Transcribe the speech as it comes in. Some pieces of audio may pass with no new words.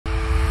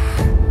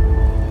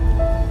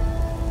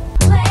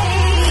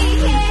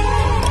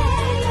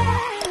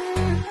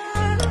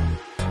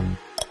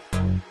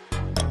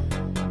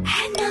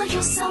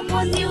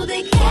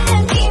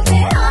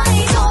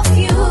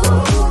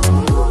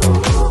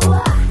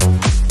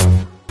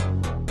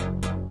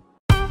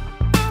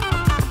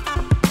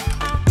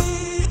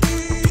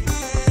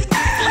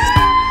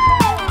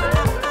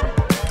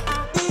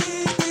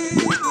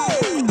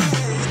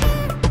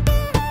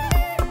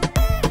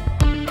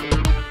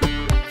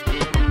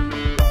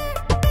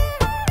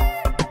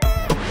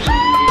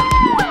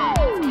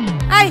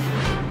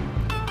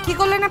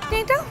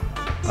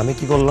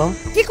আমি কি করলাম?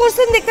 কি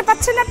করছেন দেখতে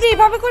পাচ্ছেন আপনি?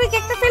 এইভাবে করে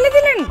কেকটা ফেলে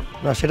দিলেন।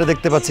 না সেটা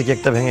দেখতে পাচ্ছি,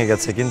 কেকটা ভেঙে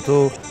গেছে, কিন্তু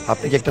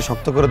আপনি কেকটা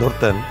শক্ত করে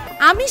ধরতেন।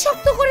 আমি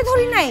শক্ত করে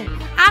ধরি নাই।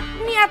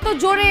 আপনি এত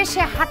জোরে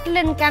এসে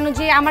হাঁটলেন কেন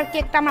যে আমার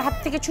কেকটা আমার হাত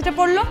থেকে ছুটে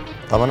পড়লো?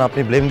 তার মানে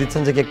আপনি ব্লেম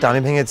দিচ্ছেন যে কেকটা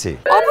আমি ভেঙেছি?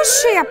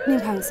 অবশ্যই আপনি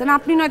ভাঙছেন।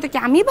 আপনি নয়তো কি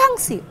আমি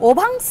ভাঙছি? ও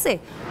ভাঙছে।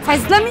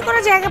 ফাইজলামি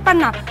করার জায়গা পান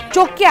না।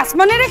 চোখ কি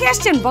আসমানে রেখে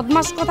আসছেন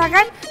বদমাশ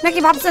কোথাকার? নাকি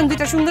ভাবছেন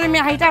দুইটা সুন্দরী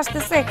মেয়ে হাইটা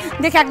আসতেছে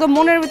দেখে একদম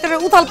মনের ভিতরে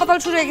উথাল পাতাল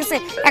শুরু হয়ে গেছে,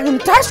 একদম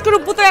ঠাস করে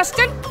উপরে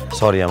আসছেন?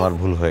 সরি, আমার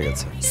ভুল হয়ে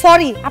গেছে।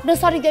 সরি? আপনার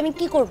সরি দিয়ে আমি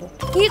কি করব?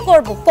 কি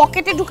করব?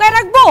 পকেটে ঢুকায়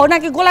রাখবো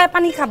নাকি গোলায়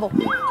পানি খাবো?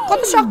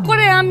 কত শখ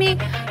করে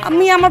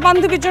আমি আমার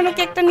বান্ধবীর জন্য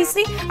কেকটা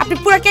নিছি, আপনি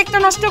পুরো কেকটা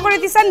নষ্ট করে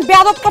দিয়েছেন।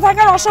 বেয়াদব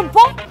কোথাকার, অসভ্য।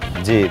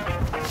 জি,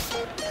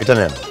 এটা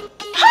নেন।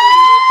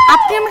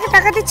 আপনি আমাকে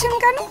টাকা দিচ্ছেন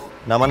কেন?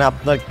 না মানে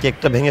আপনার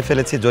কেকটা ভেঙে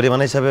ফেলেছি,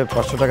 জরিমানা হিসাবে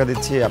 500 টাকা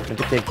দিচ্ছি, আপনি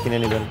তো কেক কিনে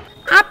নেবেন।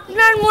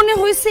 আপনার মনে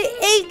হয়েছে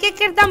এই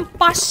কেকের দাম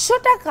 500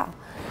 টাকা?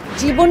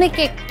 জীবনে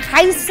কেক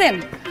খাইছেন?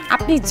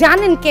 আপনি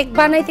জানেন কেক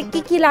বানাইতে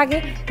কি কি লাগে?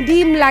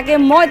 ডিম লাগে,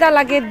 ময়দা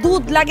লাগে,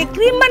 দুধ লাগে,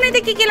 ক্রিম বানাইতে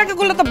কি কি লাগে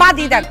গুলো তো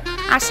বাদই দেন।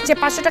 আসছে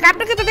 500 টাকা।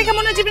 আপনাকে তো দেখে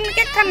মনে হয় জীবনে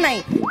কেক খান নাই।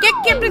 কেক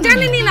কি আপনি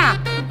জানেনই না?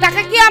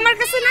 টাকা কি আমার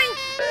কাছে নাই?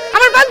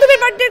 আমার বান্ধবীর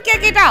বার্থডের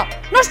কেক এটা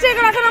নষ্ট হয়ে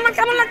গেল, এখন আমার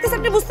কেমন লাগতেছে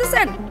আপনি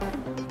বুঝতেছেন?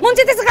 মন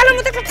চাইতেছে গালের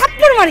মধ্যে একটা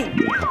থাপ্পড় মারি।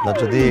 আপনার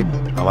যদি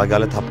আমার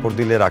গালে থাপ্পড়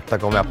দিলে রাগটা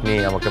কমে, আপনি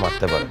আমাকে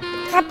মারতে পারেন।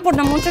 থাপ্পড়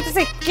না, মন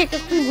চাইতেছে কেক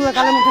গুলো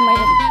গালের মধ্যে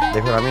মারি।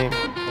 দেখুন, আমি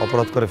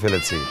অপরাধ করে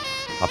ফেলেছি,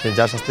 আপনি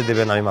যা শাস্তি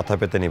দেবেন আমি মাথা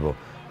পেতে নিব।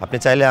 আপনি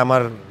চাইলে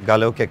আমার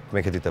গালেও কেক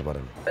মেখে দিতে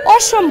পারেন।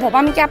 অসম্ভব।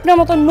 আমি কি আপনার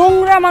মতো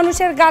নোংরা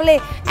মানুষের গালে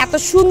এত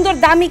সুন্দর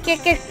দামি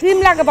কেকের ক্রিম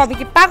লাগাবো? আমি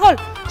কি পাগল?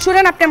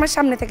 শুনেন, আপনি আমার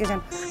সামনে থেকে যান।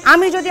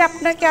 আমি যদি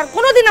আপনাকে আর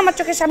কোনোদিন আমার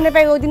চোখের সামনে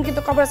পাই, ওই দিন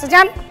কিন্তু খবর আছে।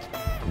 যান।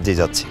 জি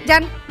যাচ্ছি।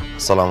 যান।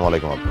 আসসালামু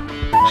আলাইকুম আপু।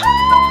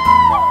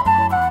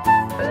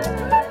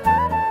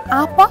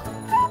 আপা?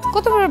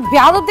 কত বড়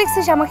বেয়াদব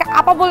দেখছিস, আমাকে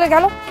আপা বলে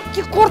গেল।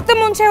 কি করতে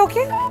মন চায়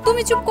ওকে?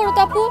 তুমি চুপ করো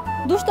তো আপু,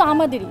 দোষ তো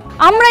আমাদেরই।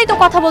 আমরাই তো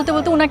কথা বলতে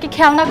বলতে ওনাকে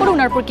খেয়াল না করে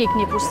ওনার উপর কেক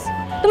নিয়ে পড়ছি।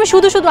 তুমি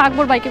শুধু শুধু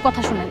আকবর ভাইকে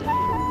কথা শোনালে।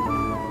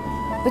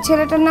 তো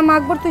ছেলেটার নাম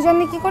আকবর তুই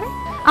জানলি কি করে?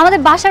 আমাদের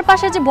বাসার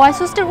পাশে যে বয়েজ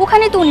হোস্টেল,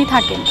 ওখানেই তো উনি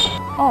থাকেন।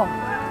 ও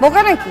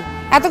বোকা নাকি?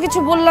 এত কিছু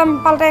বললাম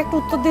পাল্টা একটু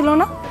উত্তর দিল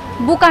না।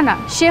 বোকা না,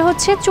 সে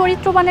হচ্ছে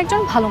চরিত্রবান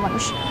একজন ভালো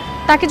মানুষ।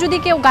 তাকে যদি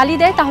কেউ গালি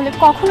দেয় তাহলে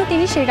কখনো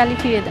তিনি সেই গালি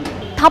ফিরিয়ে দেন।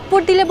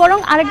 থাপ্পড় দিলে বরং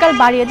আরেক গাল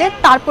বাড়িয়ে দেয়,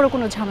 তারপরে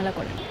কোনো ঝামেলা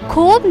করে।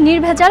 খুব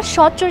নির্ভেজাল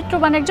সৎ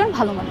চরিত্রবান একজন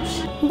ভালো মানুষ।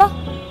 বাহ,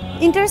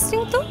 ইন্টারেস্টিং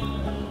তো।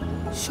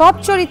 সৎ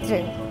চরিত্রে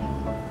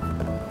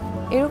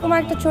এরকম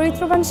একটা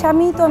চরিত্রবান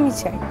স্বামী তো আমি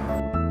চাই।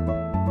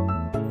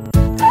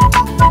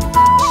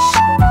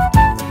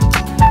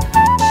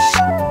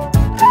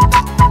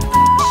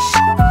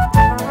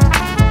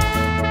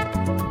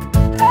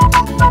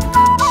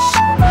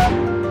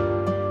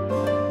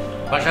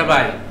 বাসা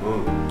ভাই,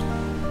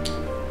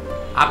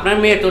 আপনার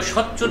মেয়ে তো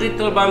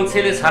সচ্চরিত্রবান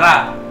ছেলে ছাড়া,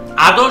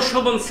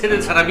 আদর্শবান ছেলে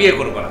ছাড়া বিয়ে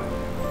করবো না।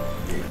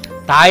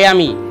 তাই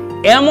আমি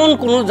এমন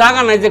কোনো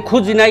জায়গা নাই যে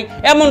খুঁজি নাই,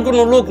 এমন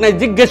কোনো লোক নাই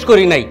জিজ্ঞেস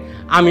করি নাই।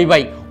 আমি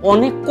ভাই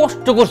অনেক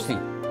কষ্ট করছি,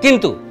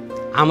 কিন্তু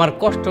আমার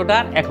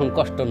কষ্টটার এখন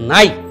কষ্ট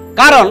নাই,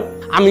 কারণ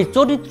আমি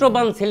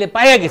চরিত্রবান ছেলে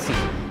পাইয়া গেছি।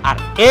 আর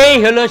এই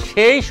হলো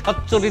সেই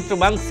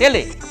সচ্চরিত্রবান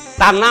ছেলে।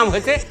 তার নাম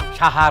হয়েছে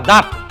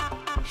শাহাদাত।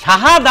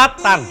 শাহাদাত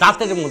তার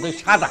দাঁতের মতো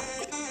সাদা,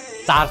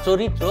 তার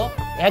চরিত্র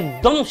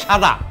একদম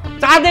সাদা।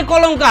 চাঁদে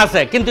কলঙ্ক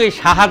আছে, কিন্তু এই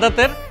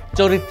শাহাদাতের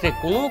চরিত্রে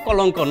কোনো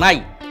কলঙ্ক নাই।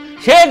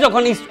 সে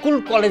যখন স্কুল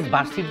কলেজ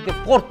ভার্সিটিতে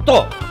পড়তো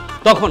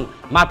তখন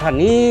মাথা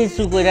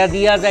নিচু করে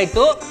দিয়া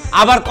যাইতো,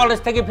 আবার কলেজ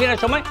থেকে ফেরার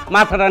সময়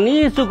মাথাটা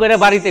নিচু করে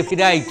বাড়িতে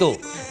ফিরে আইতো।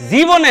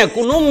 জীবনে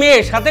কোনো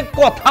মেয়ের সাথে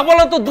কথা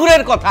বলা তো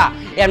দূরের কথা,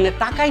 এমনি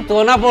তাকাইতো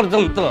না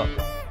পর্যন্ত।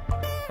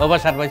 বাবা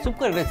সার ভাই চুপ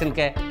করে রয়েছেন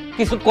কে?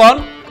 কিছু কন,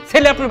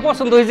 ছেলে আপনার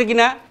পছন্দ হয়েছে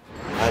কিনা?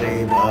 আরে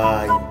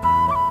ভাই,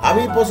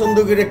 আমি পছন্দ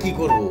করে কি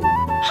করব?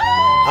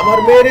 আমার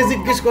মেয়েরে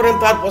জিজ্ঞেস করেন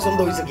তার পছন্দ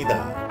হয়েছে কিনা।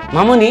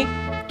 মামুনি,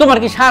 তোমার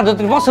কি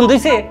শাহাদাতের পছন্দ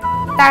হয়েছে?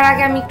 তার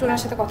আগে আমি একটু ওনার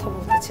সাথে কথা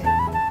বলতে চাই।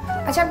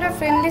 আচ্ছা, আপনার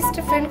ফ্রেন্ড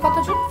লিস্টে ফ্রেন্ড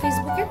কতজন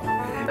ফেসবুকে?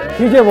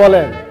 কি যে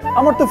বলেন,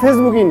 আমার তো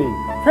ফেসবুকই নেই,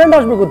 ফ্রেন্ড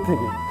আসবে কোথা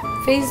থেকে?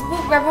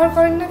 ফেসবুক ব্যবহার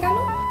করেন না কেন?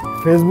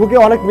 ফেসবুকে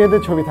অনেক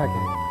মেয়েদের ছবি থাকে,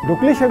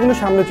 ঢুকলেই সেগুলো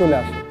সামনে চলে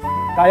আসে,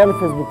 তাই আমি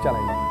ফেসবুক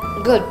চালাই না।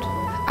 গুড।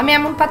 আমি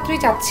এমন পাত্রই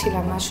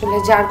চাচ্ছিলাম আসলে,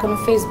 যার কোনো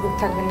ফেসবুক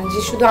থাকবে না,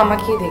 যে শুধু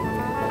আমাকেই দেখবে।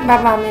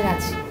 বাবা, আমি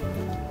রাজি।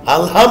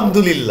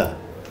 আলহামদুলিল্লাহ,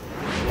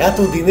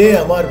 এতদিনে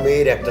আমার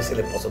মেয়ের একটা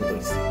ছেলে পছন্দ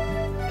হয়েছে।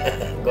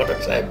 ঘটক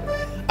সাহেব,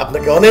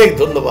 আপনাকে অনেক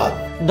ধন্যবাদ।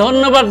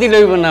 ধন্যবাদ দিলে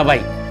হইব না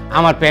ভাই,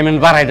 আমার পেমেন্ট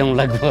বাড়াই দেওয়া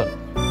লাগবে।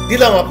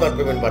 দিলাম আপনার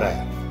পেমেন্ট বাড়ায়,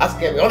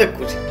 আজকে আমি অনেক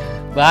খুশি।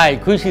 ভাই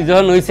খুশি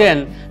যখন হইছেন,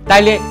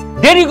 তাইলে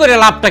দেরি করে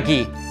লাভটা কি?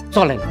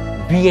 চলেন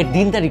বিয়ের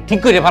দিন তারিখ ঠিক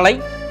করে ফেলাই।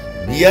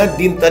 বিয়ের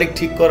দিন তারিখ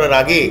ঠিক করার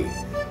আগে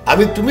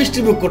আমি একটু মিষ্টি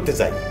মুখ করতে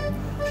চাই।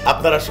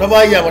 আপনারা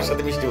সবাই আমার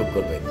সাথে মিষ্টি মুখ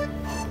করবেন,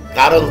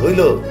 কারণ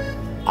হইল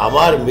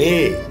আমার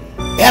মেয়ে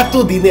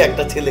এতদিনে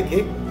একটা ছেলেকে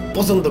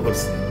পছন্দ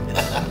করছে।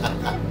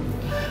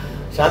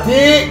 সাথী,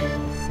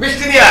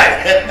 মিষ্টি নিয়ে আয়।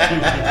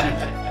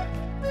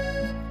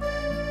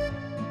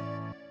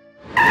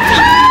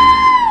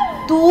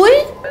 তুই?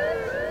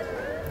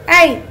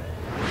 এই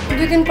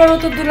 2 দিন পর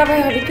তো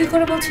দুলাভাই হবে, তুই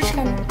করে বলছিস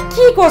কেন?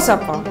 কি করছ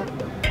আপা?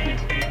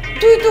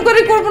 তুই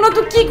তুকারি করবো না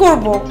তো কি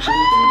করব?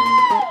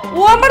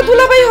 ও আমার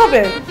দুলাভাই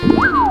হবে।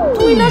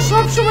 তুই না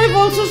সব সময়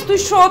বলছিস তুই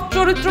সৎ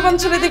চরিত্রবান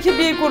ছেলে দেখে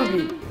বিয়ে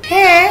করবি।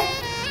 হ্যাঁ,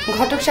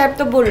 ঘটক সাহেব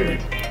তো বললো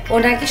ও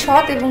নাকি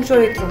সৎ এবং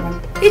চরিত্রবান,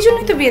 এই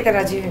জন্যই তো বিয়েতে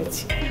রাজি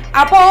হয়েছে।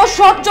 আপা ও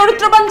সৎ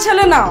চরিত্রবান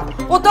ছেলে না,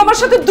 ও তো আমার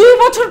সাথে 2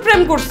 বছর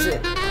প্রেম করছে।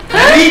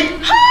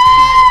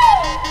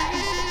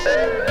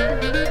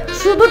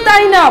 শুধু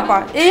তাই না আপা,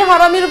 এই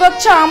হারামির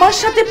বাচ্চা আমার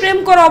সাথে প্রেম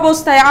করা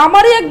অবস্থায়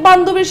আমারই এক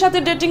বান্ধবীর সাথে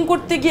ডেটিং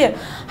করতে গিয়ে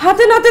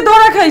হাতে নাতে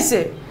ধরা খাইছে।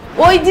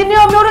 ওই দিনে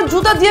আমি ওরা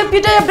জুতা দিয়ে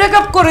পিটাইয়া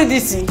ব্রেকআপ করে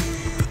দিছি।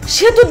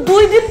 সে তো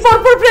 2 দিন পর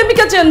পর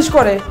প্রেমিকা চেঞ্জ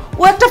করে।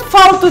 ও একটা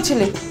ফালতু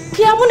ছেলে।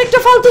 কেমন একটা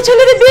ফালতু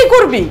ছেলেরে বিয়ে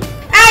করবি?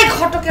 এই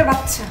ঘটকের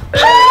বাচ্চা,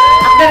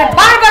 আপনারা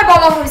বারবার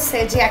বলা হয়েছে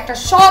যে একটা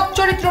সৎ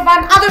চরিত্রবান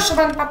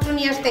আদর্শবান পাত্র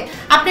নিয়ে আসতে,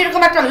 আপনি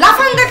এরকম একটা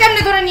লাফাঙ্গা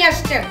কেমনে ধরে নিয়ে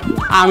আসছেন?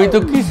 আমি তো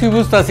কিছু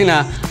বুঝতাছি না,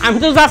 আমি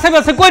তো যাচাই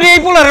বাছাই করে এই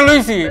পোলারে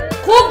লইছি।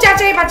 খুব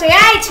যাচাই বাছাই।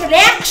 এই ছেলে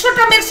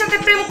 100টা মেয়ের সাথে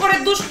প্রেম করে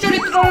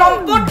দুশ্চরিত্র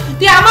লম্পট,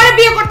 তুই আমারে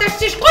বিয়ে করতে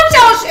আসছিস কোন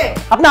সাহসে?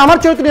 আপনি আমার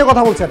চরিত্র নিয়ে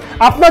কথা বলছেন।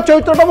 আপনার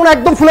চরিত্রটা মনে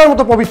একদম ফুলের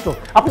মতো পবিত্র।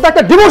 আপনি তো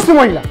একটা ডিভোর্সি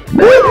মহিলা।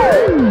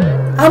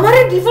 আমারে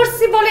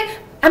ডিভোর্সি বলে?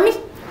 আমি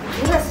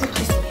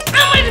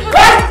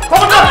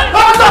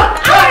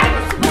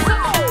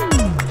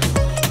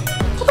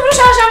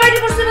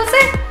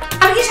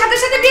আমি কি সাথে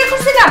সাথে বিয়ে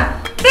করছিলাম?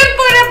 প্রেম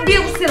করে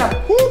বিয়ে করছিলাম।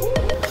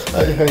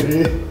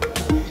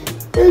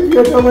 এই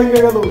বিয়েটা ভেঙে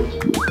গেল।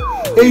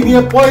 এই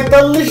নিয়ে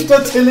 45টা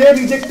ছেলে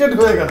রিজেক্টেড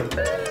হয়ে গেল।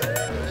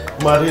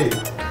 মারে,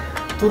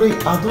 তোর এই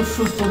আদর্শ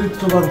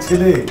চরিত্রবান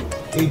ছেলে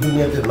এই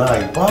দুনিয়াতে নাই,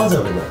 পাওয়া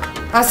যাবে না।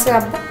 আছে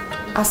আব্বা,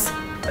 আছে।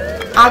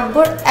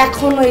 আকবর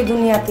এখনো এই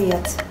দুনিয়াতেই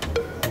আছে।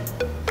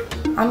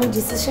 আমি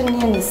ডিসিশন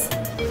নিয়ে নিছি,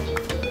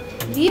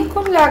 বিয়ে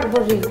করলে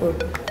আকবরই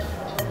করবে,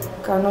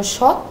 কারণ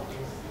সৎ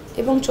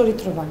এবং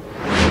চরিত্রবান।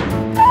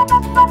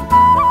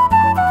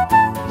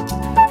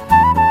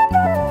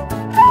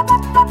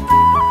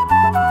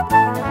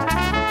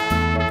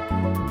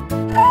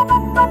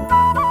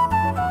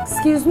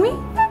 Excuse me.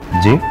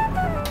 জি।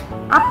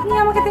 আপনি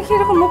আমাকে দেখে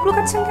এরকম মুখ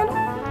লুকাচ্ছেন কেন?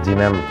 জি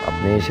ম্যাম,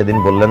 আপনি সেদিন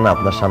বললেন না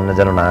আপনার সামনে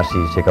যেন না আসি,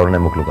 সে কারণে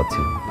মুখ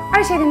লুকাচ্ছি।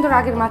 আরে সেদিন তো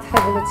রাগের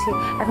মাথায় বলেছি।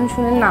 এখন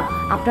শুনেন না,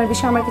 আপনার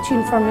বিষয়ে আমার কিছু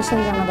ইনফরমেশন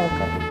জানা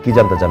দরকার। কি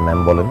জানতে চান ম্যাম,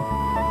 বলেন।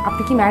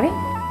 আপনি কি ম্যারিড?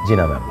 জি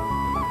না ম্যাম।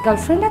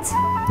 গার্লফ্রেন্ড আছে?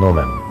 No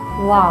ma'am.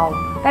 ওয়াও,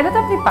 তাহলে তো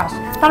আপনি পাস।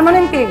 তার মানে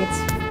আমি পেয়ে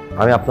গেছি।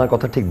 আমি আপনার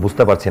কথা ঠিক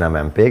বুঝতে পারছি না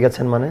ম্যাম, পেয়ে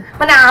গেছেন মানে?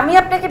 মানে আমি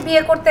আপনাকে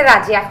বিয়ে করতে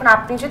রাজি। এখন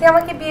আপনি যদি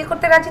আমাকে বিয়ে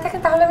করতে রাজি থাকেন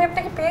তাহলে আমি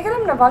আপনাকে পেয়ে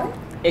গেলাম না, বলেন?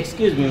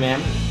 এক্সকিউজ মি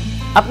ম্যাম,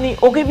 আপনি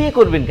ওকে বিয়ে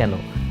করবেন কেন?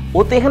 ও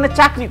তো এখানে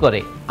চাকরি করে।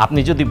 আপনি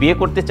যদি বিয়ে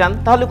করতে চান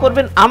তাহলে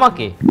করবেন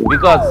আমাকে,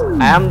 because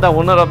I am the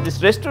owner of this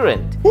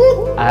restaurant.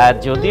 আর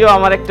যদিও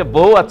আমার একটা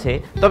বউ আছে,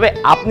 তবে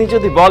আপনি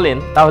যদি বলেন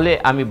তাহলে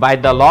আমি বাই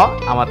দ্য ল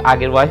আমার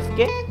আগের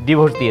ওয়াইফকে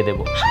ডিভোর্স দিয়ে দেব।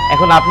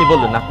 এখন আপনি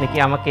বলুন, আপনি কি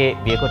আমাকে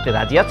বিয়ে করতে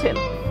রাজি আছেন?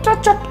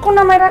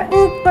 চটকোনা মেরা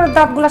ইট করে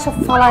দাঁতগুলা সব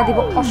ফালাই দিব,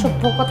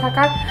 অসভ্য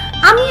কথাকার।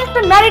 আমি একটা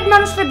ম্যারিড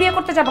মানুষকে বিয়ে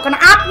করতে যাবো কেন?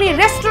 আপনি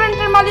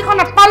রেস্টুরেন্টের মালিক হন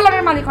আর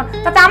পার্লারের মালিক হন,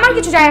 তাতে আমার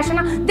কিছু যায় আসে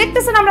না।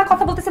 দেখতেছেন আমরা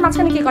কথা বলতেছি,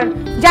 মাঝখানে কি করেন?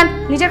 যান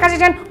নিজের কাছে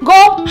যান,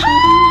 গো।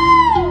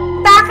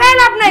 তাকায়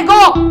লাভ নাই,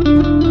 গো।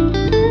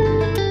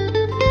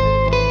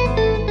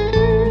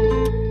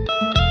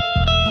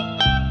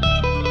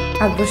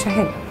 আকবর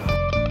সাহেব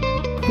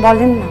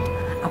বলেন না,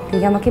 আপনি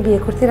কি আমাকে বিয়ে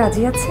করতে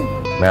রাজি আছেন?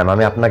 ম্যাম,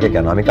 আমি আপনাকে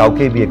কেন, আমি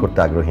কাউকেই বিয়ে করতে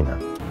আগ্রহী না।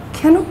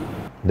 কেন?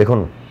 দেখুন,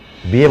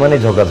 বিয়ে মানে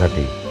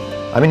ঝগড়াঝাটি।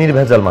 আমি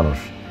নির্ভেজাল মানুষ,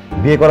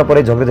 বিয়ে করার পরে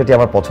ঝগড়াঝাটি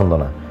আমার পছন্দ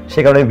না, সে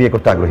কারণে আমি বিয়ে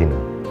করতে আগ্রহী না।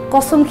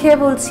 কসম খেয়ে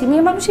বলছি,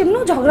 মেয়ে মানুষ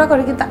এমনিও ঝগড়া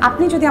করে, কিন্তু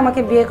আপনি যদি আমাকে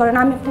বিয়ে করেন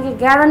আমি আপনাকে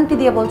গ্যারান্টি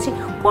দিয়ে বলছি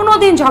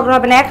কোনোদিন ঝগড়া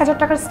হবে না। 1000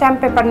 টাকার স্ট্যাম্প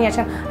পেপার নিয়ে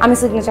আসেন, আমি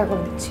সিগনেচার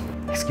করে দিচ্ছি।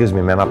 এক্সকিউজ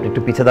মি ম্যাম, আপনি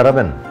একটু পিছে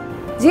দাঁড়াবেন?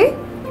 জি?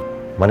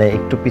 মানে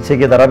একটু পিছে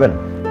গিয়ে দাঁড়াবেন।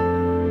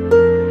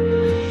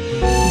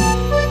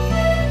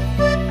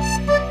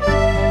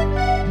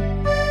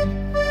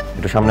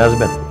 একটু সামনে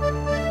আসবেন।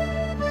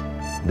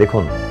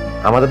 দেখুন,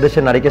 আমাদের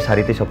দেশের নারীকে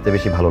শাড়িতে সবচেয়ে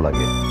বেশি ভালো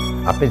লাগে।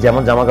 আপনি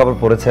যেমন জামা কাপড়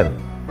পরেছেন,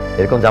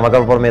 এরকম জামা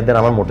কাপড় পরা মেয়েদের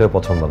আমার মোটেও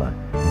পছন্দ না।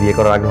 বিয়ে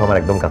করার আগ্রহ আমার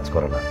একদম কাজ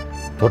করে না।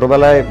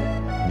 ছোটবেলায়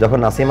যখন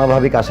নাসিমা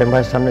ভাবি কাশেম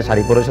ভাইয়ের সামনে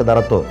শাড়ি পরে এসে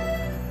দাঁড়াতো,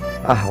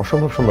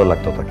 অসম্ভব সুন্দর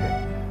লাগতো তাকে।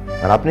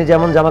 আর আপনি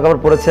যেমন জামা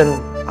কাপড় পরেছেন,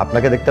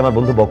 আপনাকে দেখতে আমার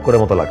বন্ধু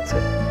বক্করের মতো লাগছে।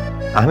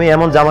 আমি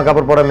এমন জামা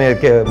কাপড় পরা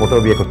মেয়েকে মোটেও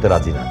বিয়ে করতে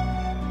রাজি না।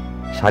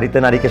 শাড়িতে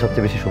নারীকে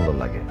সবচেয়ে বেশি সুন্দর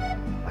লাগে।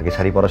 আগে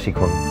শাড়ি পরা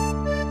শিখুন,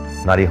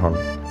 নারী হন,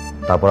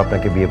 তারপর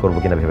আপনাকে বিয়ে করবো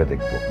কিনা ভেবে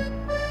দেখবো।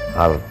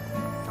 আর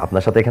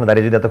আপনার সাথে এখানে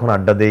দাঁড়িয়ে যদি এতক্ষণ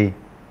আড্ডা দেই,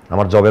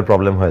 আমার জবের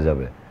প্রবলেম হয়ে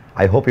যাবে।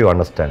 I hope you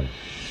understand.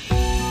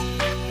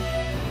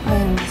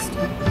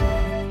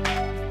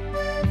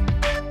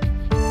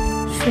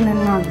 শুনেন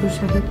না আকবর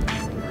সাহেব,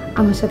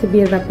 আমার সাথে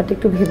বিয়ের ব্যাপারটা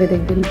একটু ভেবে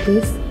দেখবেন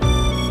প্লিজ।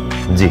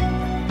 জি,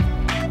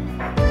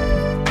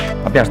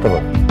 আপনি আসতে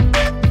পারেন।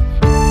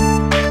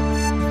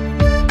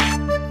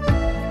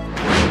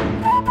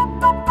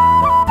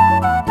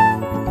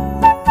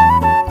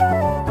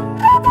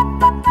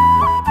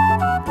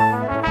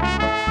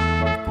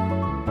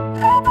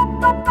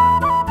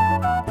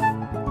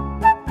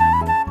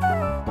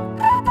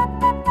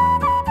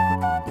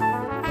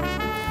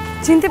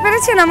 চিনতে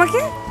পেরেছেন আমাকে?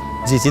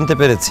 জি, চিনতে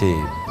পেরেছি।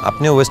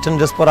 আপনি ওয়েস্টার্ন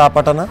ড্রেস পরা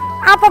আপাটা না?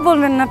 আপা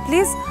বলবেন না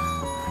প্লিজ।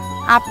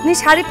 আপনি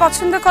শাড়ি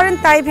পছন্দ করেন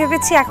তাই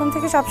ভেবেছি এখন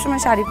থেকে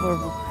সবসময় শাড়ি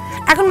পরবো।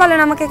 এখন বলেন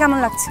আমাকে কেমন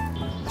লাগছে?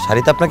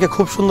 শাড়িতে আপনাকে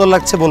খুব সুন্দর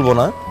লাগছে বলবো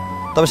না,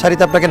 তবে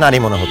শাড়িতে আপনাকে নারী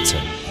মনে হচ্ছে।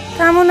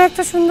 কেমন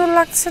একটা সুন্দর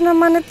লাগছে না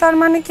মানে তার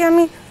মানে কি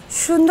আমি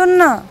সুন্দর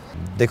না?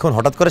 দেখুন,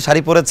 হঠাৎ করে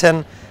শাড়ি পরেছেন,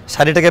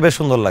 শাড়িটাকে বেশ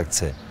সুন্দর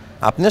লাগছে।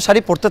 আপনিও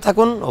শাড়ি পরতে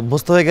থাকুন,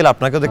 অভ্যস্ত হয়ে গেলে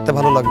আপনাকেও দেখতে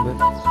ভালো লাগবে।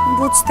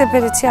 বুঝতে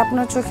পেরেছি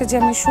আপনার চোখে যে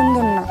আমি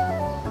সুন্দর না,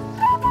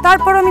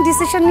 তারপর আমি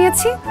ডিসিশন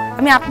নিয়েছি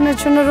আমি আপনার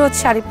জন্য রোজ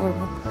শাড়ি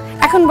পরবো।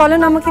 এখন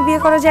বলেন আমাকে বিয়ে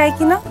করা যায়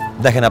কিনা?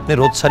 দেখেন, আপনি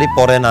রোজ শাড়ি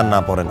পরেন আর না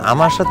পরেন,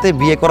 আমার সাথে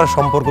বিয়ে করার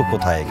সম্পর্ক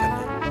কোথায় এখানে?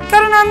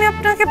 কারণ আমি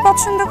আপনাকে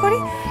পছন্দ করি।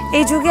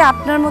 এই যুগে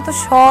আপনার মতো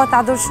সৎ,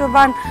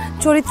 আদর্শবান,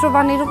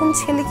 চরিত্রবান এরকম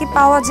ছেলে কি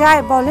পাওয়া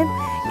যায় বলেন?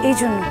 এই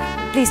জন্য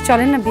প্লিজ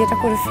চলেন না বিয়েটা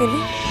করে ফেলি।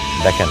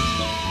 দেখেন,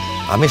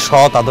 আমি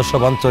সৎ,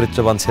 আদর্শবান,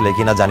 চরিত্রবান ছেলে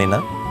কিনা জানি না,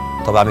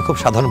 তবে আমি খুব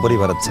সাধারণ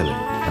পরিবারের ছেলে।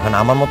 এখন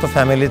আমার মতো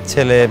ফ্যামিলির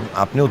ছেলে,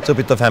 আপনি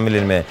উচ্চবিত্ত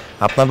ফ্যামিলির মেয়ে,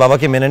 আপনার বাবা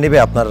কি মেনে নেবে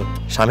আপনার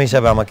স্বামী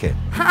হিসাবে আমাকে?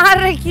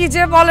 আরে কি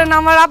যে বলেন,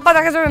 আমার আব্বা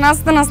দেখা যাবে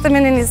নাচতে নাচতে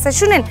মেনে নিচ্ছে।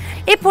 শুনেন,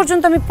 এই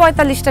পর্যন্ত আমি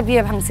 45টা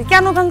বিয়ে ভাঙছি।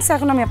 কেন ভাঙছি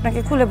এখন আমি আপনাকে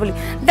খুলে বলি।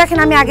 দেখেন,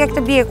 আমি আগে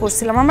একটা বিয়ে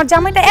করছিলাম, আমার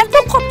জামাইটা এত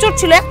খচ্চর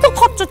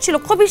ছিল,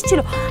 খবিশ ছিল,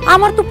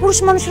 আমার তো পুরুষ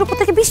মানুষের উপর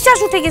থেকে বিশ্বাস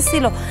উঠে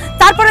গেছিল।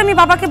 তারপরে আমি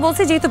বাবাকে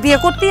বলছি যেহেতু বিয়ে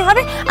করতেই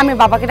হবে, আমি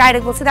বাবাকে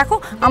ডাইরেক্ট বলছি দেখো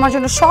আমার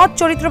জন্য সৎ,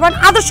 চরিত্রবান,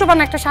 আদর্শবান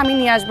একটা স্বামী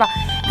নিয়ে আসবা।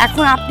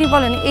 এখন আপনি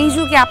বলেন এই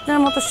যুগে আপনার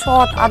মতো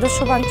সৎ,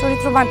 আদর্শবান,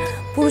 চরিত্রবান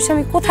পুরুষ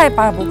আমি কোথায়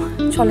পাবো?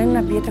 চলেন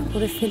না বিয়েটা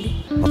করে ফেলি।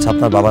 আচ্ছা,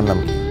 আপনার বাবার নাম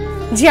কি?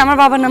 জি, আমার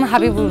বাবার নাম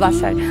হাবিবুল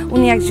বাসার,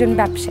 উনি একজন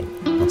ব্যবসায়ী।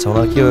 আচ্ছা,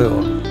 ওনার কি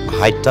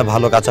হাইটটা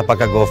ভালো, কাঁচা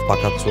পাকা গোফ,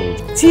 পাকা চুল?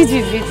 জি জি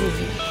জি জি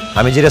জি।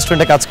 আমি যে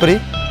রেস্টুরেন্টে কাজ করি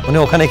উনি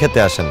ওখানে খেতে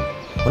আসেন,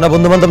 ওনার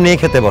বন্ধু বান্ধব নিয়ে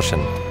খেতে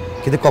বসেন,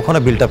 কিন্তু কখনো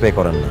বিলটা পে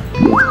করেন না,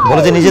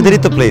 বলে যে নিজেদেরই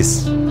তো প্লেস,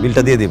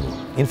 বিলটা দিয়ে দিব।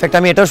 ইনফ্যাক্ট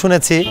আমি এটাও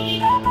শুনেছি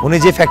উনি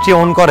যে ফ্যাক্টরি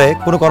ওন করে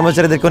কোনো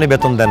কর্মচারীদেরকে উনি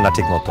বেতন দেন না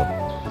ঠিক মতো।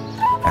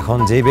 এখন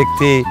যেই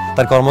ব্যক্তি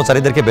তার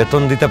কর্মচারীদেরকে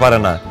বেতন দিতে পারে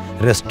না,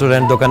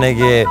 রেস্টুরেন্ট দোকানে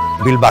গিয়ে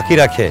বিল বাকি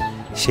রাখে,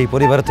 সেই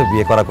পরিবারে তো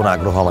বিয়ে করার কোনো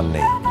আগ্রহ আমার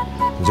নেই।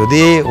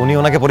 যদি উনি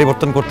ওনাকে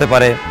পরিবর্তন করতে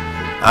পারে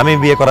আমি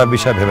বিয়ে করার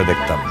বিষয় ভেবে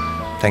দেখতাম।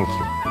 Thank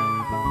you.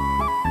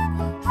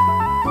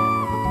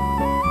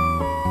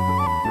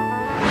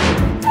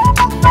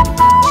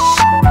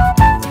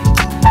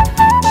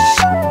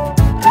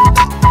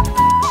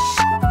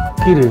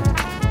 কি রে,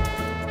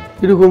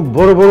 এরকম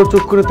বড় বড়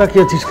চোখ করে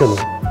তাকিয়ে আছিস কেন?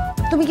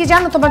 তুমি কি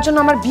জানো তোমার জন্য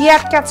আমার বিয়ে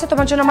আটকে আছে,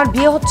 তোমার জন্য আমার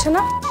বিয়ে হচ্ছে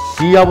না?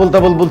 কি আবল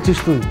তাবল বলছিস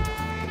তুই?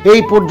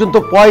 এই পর্যন্ত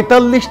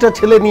 45টা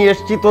ছেলে নিয়ে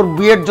এসেছি তোর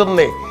বিয়ের জন্য,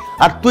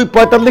 আর তুই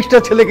 45টা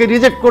ছেলেকে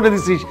রিজেক্ট করে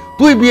দিছিস,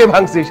 তুই বিয়ে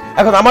ভাঙছিস,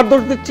 এখন আমার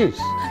দোষ দিচ্ছিস?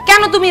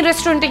 কেন তুমি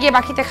রেস্টুরেন্টে গিয়ে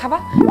বাকিতে খাবা?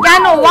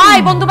 কেন? ওয়াই?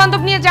 বন্ধু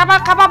বান্ধব নিয়ে যাবা,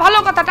 খাবা, ভালো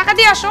কথা, টাকা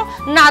দিয়ে আসো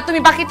না, তুমি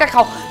বাকিতে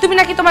খাও। তুমি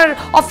নাকি তোমার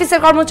অফিসের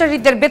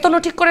কর্মচারীদের বেতনও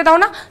ঠিক করে দাও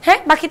না? হ্যাঁ,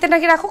 বাকিতে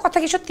নাকি রাখো, কথা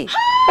কি সত্যি?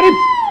 আরে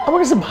আমার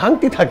কাছে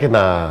ভাঙতি থাকে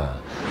না,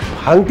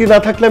 ভাঙতি না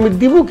থাকলে আমি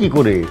দিব কি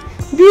করে?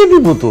 দিয়ে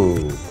দিব তো,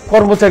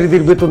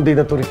 কর্মচারীদের বেতন দিই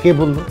না তোরে কে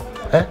বললো?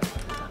 হ্যাঁ,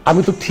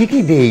 আমি তো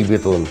ঠিকই দিই এই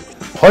বেতন,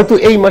 হয়তো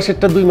এই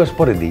মাসেরটা 2 মাস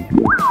পরে দিই,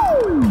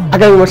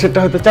 আগামী মাসেরটা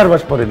হয়তো 4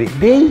 মাস পরে দিই,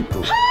 দেই তো।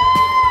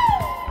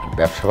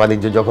 ব্যবসা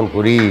বাণিজ্য যখন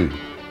করি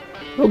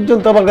লোকজন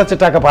তো আমার কাছে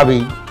টাকা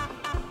পাবেই,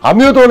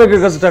 আমিও তো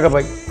অনেকের কাছে টাকা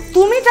পাই।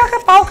 তুমি টাকা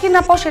পাও কি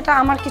না পাও সেটা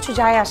আমার কিছু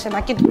যায় আসে না,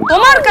 কিন্তু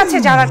তোমার কাছে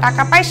যারা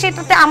টাকা পায়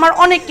সেটাতে আমার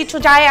অনেক কিছু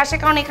যায় আসে,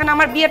 কারণ এখানে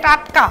আমার বিয়েটা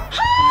আটকা।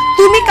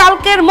 তুমি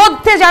কালকের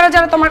মধ্যে যারা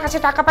যারা তোমার কাছে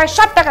টাকা পায়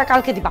সব টাকা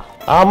কালকে দিবা।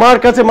 আমার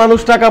কাছে মানুষ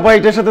টাকা পায়,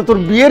 এটার সাথে তোর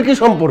বিয়ের কি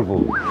সম্পর্ক?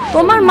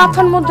 তোমার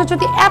মাথার মধ্যে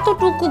যদি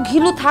এতটুকু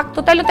ঘিলু থাকতো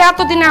তাহলে তো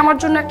এতদিনে আমার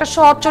জন্য একটা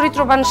সৎ,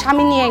 চরিত্রবান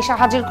স্বামী নিয়ে এসে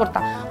হাজির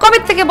করতাম। কবে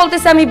থেকে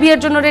বলতেছে আমি বিয়ের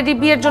জন্য রেডি,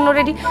 বিয়ের জন্য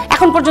রেডি,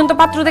 এখন পর্যন্ত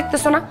পাত্র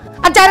দেখতেছো না?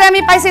 আর যারা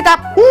আমি পাইছি তা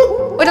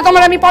ওইটা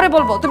তোমার আমি পরে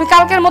বলবো। তুমি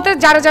কালকের মধ্যে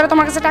যারা যারা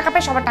তোমার কাছে টাকা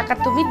পায় সবার টাকা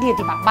তুমি দিয়ে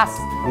দিবা, বাস।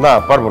 না,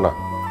 পারবো না,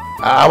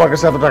 আমার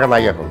কাছে এত টাকা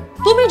নাই এখন।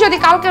 তুমি যদি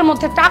কালকের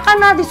মধ্যে টাকা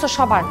না দিছো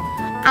সবার,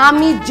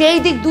 আমি যেই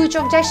দিক 2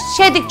 চোখ যাই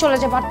সেই দিক চলে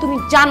যাবো, আর তুমি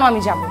জানো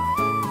আমি যাব।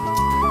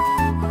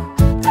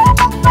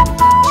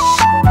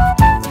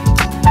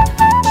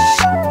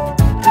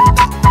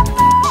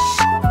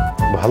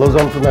 ভালো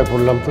যন্ত্রণায়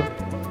পড়লাম তো,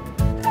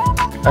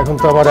 এখন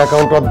তো আমার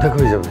অ্যাকাউন্ট অর্ধেক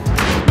হয়ে যাবে।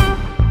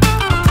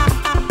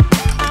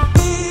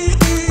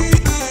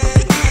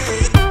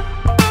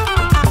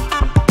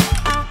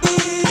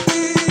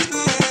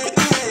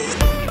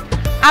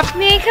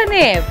 আপনি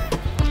এখানে?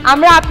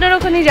 আমরা আপনার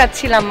ওখানেই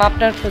যাচ্ছিলাম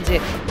আপনার খোঁজে।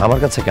 আমার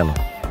কাছে কেন?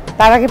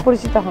 তার আগে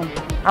পরিচিত হন,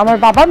 আমার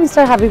বাবা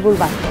মিস্টার হাবিবুল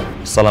বাসার।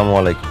 আসসালামু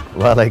আলাইকুম।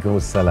 ওয়ালাইকুম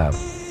আসসালাম।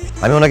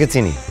 আমি ওনাকে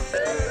চিনি,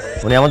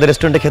 উনি আমাদের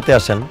রেস্টুরেন্টে খেতে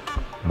আসেন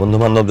বন্ধু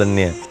বান্ধবদের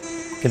নিয়ে,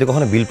 কিন্তু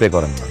কখনো বিল পে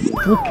করেন না।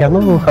 তুমি কেন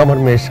আমার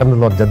মেয়ের সামনে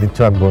লজ্জা দিচ্ছ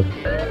আকবর?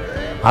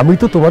 আমি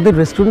তো তোমাদের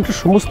রেস্টুরেন্টের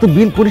সমস্ত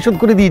বিল পরিশোধ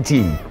করে দিয়েছি।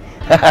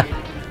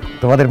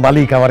 তোমাদের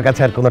মালিক আমার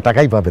কাছে আর কোনো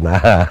টাকাই পাবে না।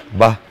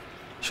 বাহ,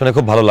 শুনে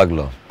খুব ভালো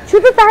লাগলো।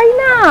 শুধু তাই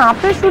না,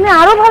 আপনার শুনে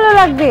আরো ভালো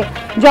লাগবে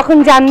যখন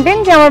জানবেন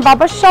যে আমার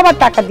বাবা সবার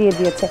টাকা দিয়ে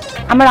দিয়েছে।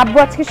 আমার আব্বু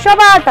আজকে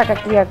সবার টাকা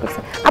ক্লিয়ার করছে।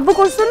 আব্বু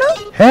করছো না?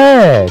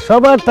 হ্যাঁ,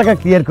 সবার টাকা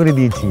ক্লিয়ার করে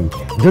দিয়েছি।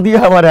 যদিও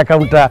আমার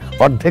অ্যাকাউন্টটা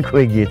অর্ধেক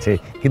হয়ে গিয়েছে,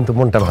 কিন্তু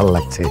মনটা ভালো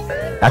লাগছে।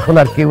 এখন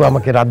আর কেউ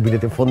আমাকে রাত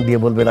বিরেতে ফোন দিয়ে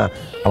বলবে না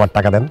আমার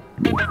টাকা দেন,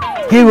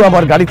 কেউ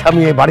আমার গাড়ি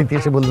থামিয়ে বাড়িতে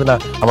এসে বলবে না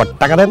আমার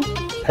টাকা দেন।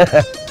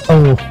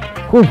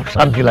 খুব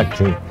শান্তি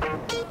লাগছে,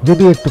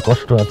 যদিও একটু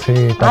কষ্ট আছে।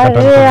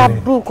 আরে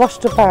আব্বু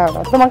কষ্ট পাও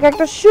না, তোমাকে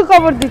একটা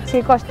সুখবর দিচ্ছি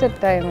কষ্টের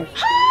টাইমে।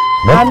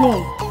 আমি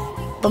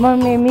তোমার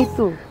মেয়ে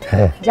মিতু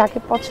যাকে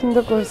পছন্দ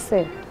করছে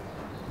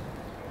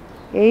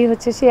এই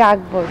হচ্ছে সেই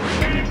আকবর।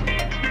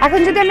 এখন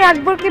যদি আমি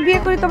আকবরকে বিয়ে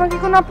করি তোমার কি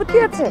কোনো আপত্তি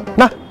আছে?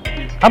 না,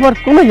 আমার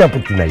কোনো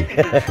আপত্তি নাই।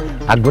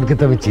 আকবরকে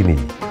তো আমি চিনি,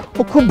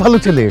 ও খুব ভালো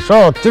ছেলে,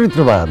 সৎ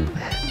চরিত্রবান।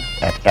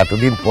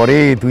 এতদিন পরে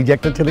তুই যে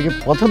একটা ছেলেকে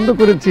পছন্দ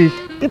করেছিস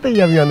এটাই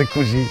আমি অনেক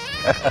খুশি।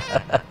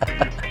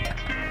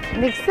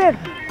 দেখছেন,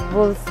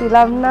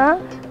 বলছিলাম না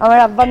আমার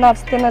আব্বা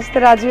নাচতে নাচতে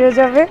রাজি হয়ে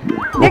যাবে।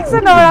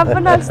 দেখছেন আমার আব্বা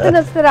নাচতে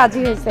নাচতে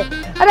রাজি হয়েছে।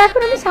 আর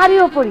এখন আমি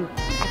শাড়িও পরি।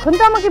 এখন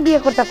তো আমাকে বিয়ে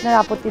করতে আপনার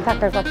আপত্তি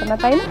থাকার কথা না,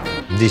 তাই না?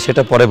 জি,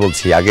 সেটা পরে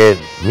বলছি, আগে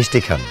মিষ্টি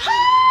খান।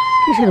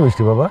 কিসের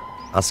মিষ্টি বাবা?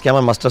 আজকে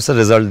আমার মাস্টার্সের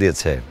রেজাল্ট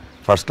দিয়েছে,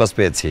 ফার্স্ট ক্লাস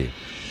পেয়েছি।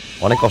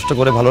 অনেক কষ্ট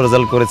করে ভালো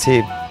রেজাল্ট করেছি।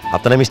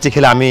 আপনারা মিষ্টি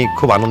খেলে আমি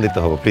খুব আনন্দিত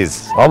হব, প্লিজ।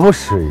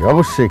 অবশ্যই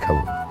অবশ্যই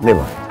খাবো,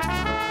 নেবা।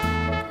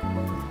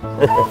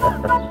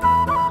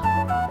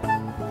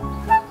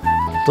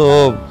 তো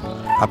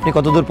আপনি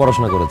কতদূর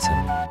পড়াশোনা করেছেন?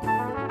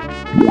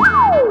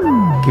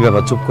 কি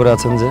ব্যাপার, চুপ করে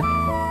আছেন যে?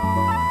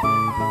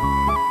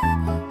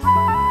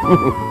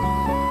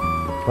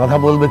 কথা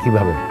বলবে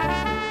কিভাবে?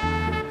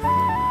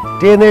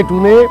 টেনে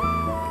টুনে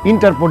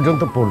ইন্টার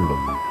পর্যন্ত পড়লো,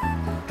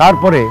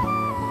 তারপরে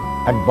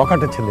এক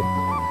বখাটে ছেলে,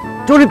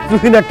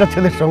 চরিত্রহীন একটা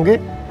ছেলের সঙ্গে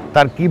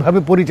তার কিভাবে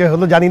পরিচয়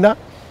হলো জানি না,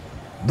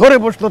 ধরে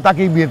বসলো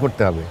তাকেই বিয়ে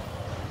করতে হবে।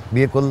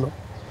 বিয়ে করলো,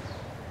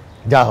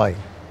 যা হয়।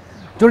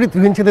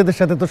 চরিত্রহীন ছেলেদের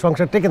সাথে তো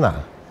সংসার টেকে না,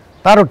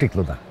 তারও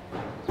টিকলো না।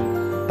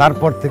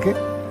 তারপর থেকে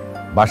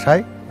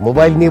বাসায়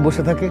মোবাইল নিয়ে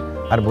বসে থাকে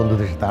আর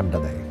বন্ধুদের সাথে আড্ডা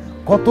দেয়।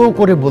 কত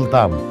করে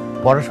বলতাম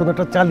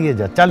পড়াশোনাটা চালিয়ে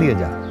যা চালিয়ে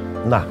যা,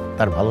 না,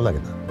 তার ভালো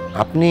লাগে না।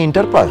 আপনি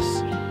ইন্টার পাস,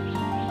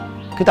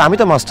 কিন্তু আমি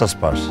তো মাস্টার্স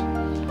পাস।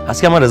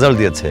 আজকে আমার রেজাল্ট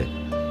দিয়েছে।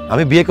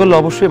 আমি বিয়ে করলে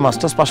অবশ্যই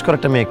মাস্টার্স পাস করা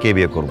একটা মেয়েকে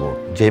বিয়ে করব।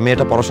 যে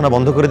মেয়েটা পড়াশোনা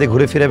বন্ধ করে দিয়ে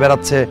ঘুরে ফিরে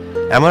বেড়াচ্ছে,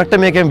 এমন একটা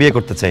মেয়েকে আমি বিয়ে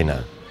করতে চাই না।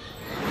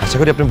 আশা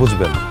করি আপনি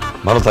বুঝবেন।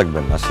 ভালো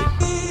থাকবেন, আসি।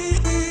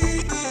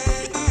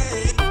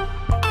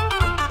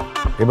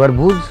 এবার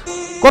বুঝ,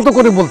 কত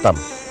করে বলতাম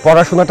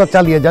পড়াশোনাটা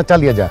চালিয়ে যা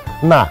চালিয়ে যা,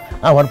 না,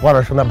 আমার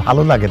পড়াশোনা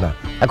ভালো লাগে না।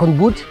 এখন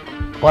বুঝ,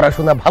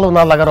 পড়াশোনা ভালো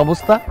না লাগার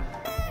অবস্থা।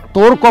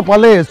 তোর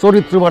কপালে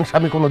চরিত্রবান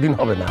স্বামী কোনোদিন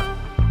হবে না।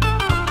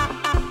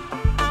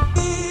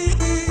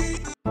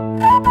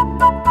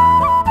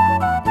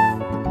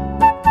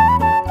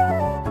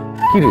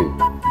 কিরে,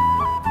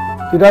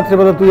 তুই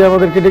রাত্রেবেলা তুই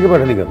আমাদেরকে ডেকে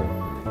পাঠালি কেন?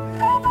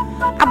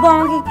 আব্বু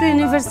আমাকে একটু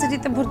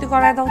ইউনিভার্সিটিতে ভর্তি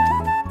করায় দাও তো।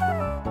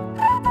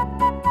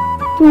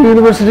 তুই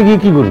ইউনিভার্সিটি গিয়ে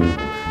কি করবি?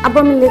 আব্বু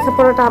আমি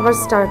লেখাপড়াটা আবার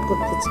স্টার্ট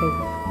করতে চাই।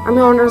 আমি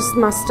অনার্স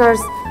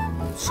মাস্টার্স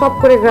সব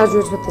করে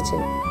গ্রাজুয়েট হতে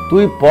চাই।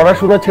 তুই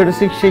পড়াশোনা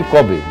ছেড়েছিস সেই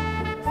কবে?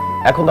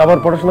 এখন আবার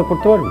পড়াশোনা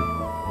করতে পারবি?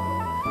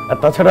 আর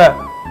তাছাড়া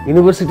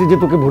ইউনিভার্সিটি যে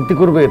তোকে ভর্তি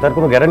করবে তার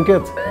কোনো গ্যারান্টি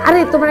আছে? আরে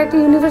তোমার একটা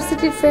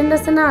ইউনিভার্সিটির ফ্রেন্ড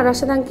আছে না,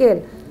 রাশেদ আঙ্কেল,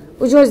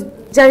 ওই যে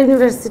যার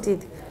ইউনিভার্সিটি,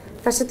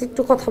 তার সাথে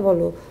একটু কথা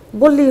বলো,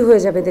 বললেই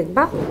হয়ে যাবে,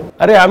 দেখবা।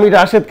 আরে আমি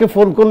রাশেদকে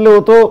ফোন করলে ও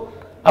তো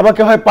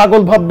আমাকে হয়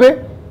পাগল ভাববে,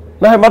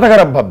 না হয় মাথা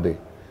খারাপ ভাববে।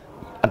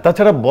 আর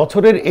তাছাড়া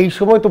বছরের এই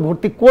সময় তো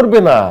ভর্তি করবে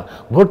না,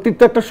 ভর্তির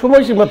তো একটা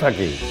সময়সীমা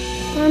থাকে।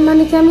 তার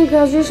মানে কি আমি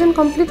গ্রাজুয়েশন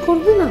কমপ্লিট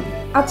করব না?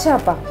 আচ্ছা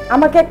আপা,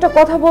 আমাকে একটা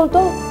কথা বলতো,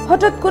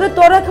 হঠাৎ করে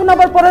তোর এখন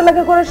আবার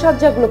পড়ালেখা করার সাথ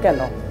জাগলো কেন?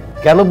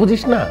 কেন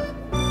বুঝিস না?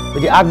 ওই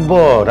যে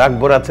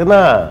আকবর আছে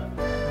না,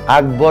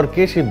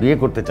 আকবরকে সে বিয়ে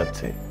করতে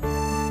চাচ্ছে,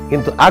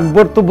 কিন্তু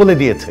আকবর তো বলে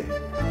দিয়েছে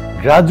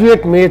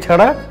গ্রাজুয়েট মেয়ে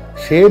ছাড়া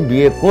সে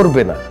বিয়ে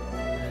করবে না।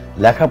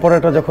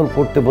 লেখাপড়াটা যখন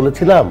করতে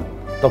বলেছিলাম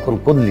তখন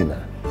করলি না,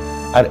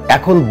 আর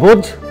এখন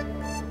বোঝ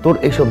তোর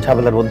এইসব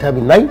ঝামেলার মধ্যে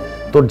আমি নাই,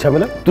 তোর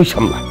ঝামেলা তুই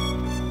সামলা।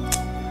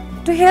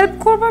 একটু হেল্প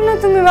করবে না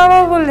তুমি বাবা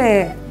বলে?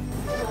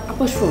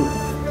 আপা শোন,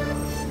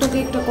 তোকে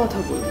একটা কথা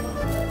বলি,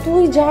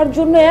 তুই যার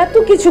জন্য এত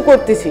কিছু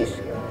করতেছিস,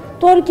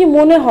 তোর কি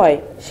মনে হয়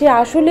সে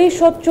আসলেই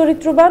সৎ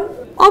চরিত্রবান?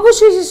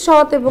 অবশ্যই সে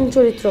সৎ এবং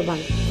চরিত্রবান,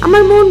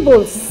 আমার মন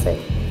বলছে।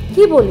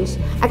 কি বলিস,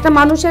 একটা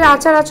মানুষের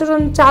আচার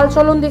আচরণ চাল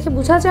চলন দেখে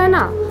বোঝা যায়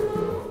না?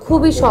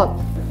 খুবই সৎ।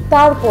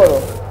 তারপরও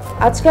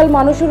আজকাল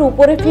মানুষের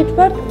উপরে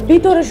ফিটফাট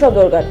ভিতরে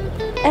সদরঘাট,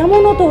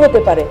 এমনও তো হতে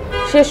পারে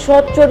সে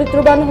সৎ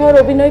চরিত্রবান হওয়ার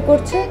অভিনয়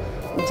করছে,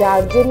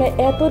 যার জন্য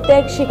এত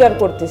ত্যাগ স্বীকার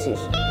করতেছিস,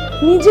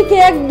 নিজেকে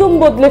একদম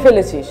বদলে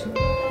ফেলেছিস।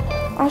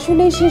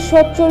 আসলে সে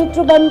সৎ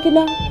চরিত্রবান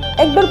কিনা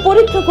একবার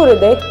পরীক্ষা করে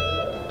দেখ,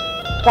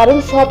 কারণ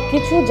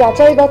সবকিছু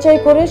যাচাই বাছাই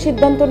করে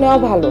সিদ্ধান্ত নেওয়া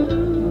ভালো।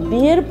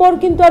 বিয়ের পর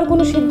কিন্তু আর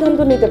কোনো সিদ্ধান্ত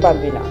নিতে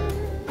পারবি না।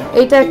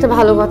 এইটা একটা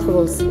ভালো কথা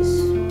বলছিস,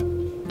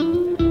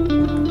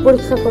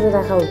 পরীক্ষা করে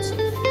দেখা উচিত।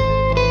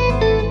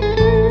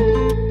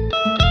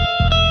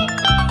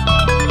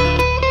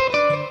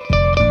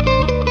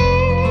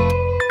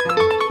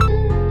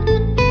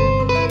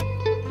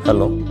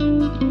 হ্যালো,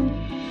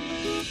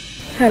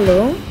 হ্যালো,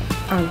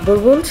 আকবর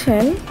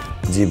বলছেন?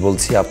 জি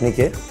বলছি, আপনি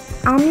কে?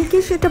 আমি কি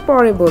সেটা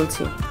পরে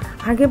বলছি,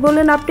 আগে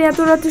বলেন আপনি এত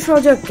রাতে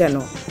সজাগ কেন?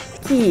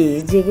 কি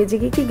জেগে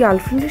জেগে কি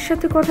গার্লফ্রেন্ডের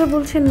সাথে কথা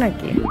বলছেন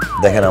নাকি?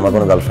 দেখেন, আমার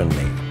কোনো গার্লফ্রেন্ড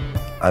নেই,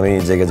 আমি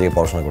জেগে জেগে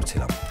পড়াশোনা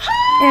করছিলাম।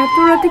 এত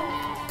রাতে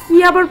কি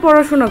আবার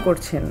পড়াশোনা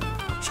করছেন?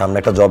 সামনে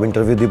একটা জব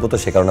ইন্টারভিউ দিব, তো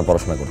সে কারণে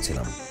পড়াশোনা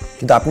করছিলাম।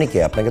 কিন্তু আপনি কে?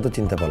 আপনাকে তো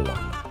চিনতে পারলাম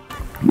না।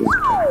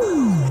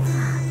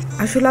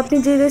 আসলে আপনি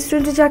যে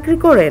রেস্টুরেন্টে চাকরি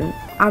করেন,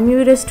 আমি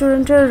ওই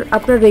রেস্টুরেন্টের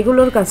আপনার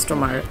রেগুলার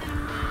কাস্টমার।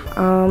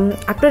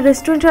 আপনার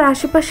রেস্টুরেন্টের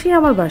আশেপাশেই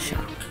আমার বাসা।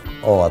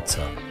 ও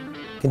আচ্ছা,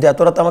 কিন্তু এত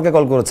রাতে আমাকে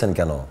কল করেছেন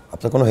কেন?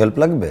 আপনার কোনো হেল্প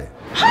লাগবে?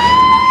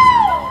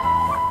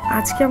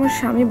 আজকে আমার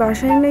স্বামী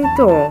বাসায় নেই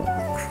তো,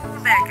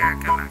 খুব একা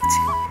একা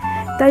লাগছে,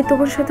 তাই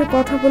তোমার সাথে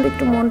কথা বলে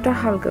একটু মনটা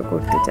হালকা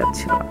করতে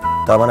চাচ্ছিলাম।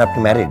 তার মানে আপনি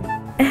ম্যারিড?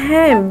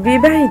 হ্যাঁ,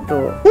 বিবাহিত,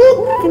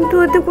 কিন্তু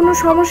এতে কোনো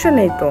সমস্যা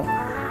নেই তো।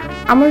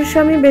 আমার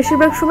স্বামী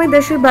বেশিরভাগ সময়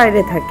দেশের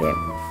বাইরে থাকে।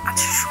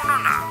 আচ্ছা শোনো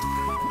না,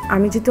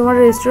 আমি যে তোমার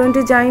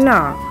রেস্টুরেন্টে যাই না,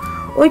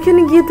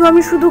 ওইখানে গিয়ে তো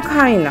আমি শুধু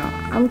খাই না,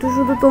 আমি তো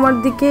শুধু তোমার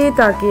দিকেই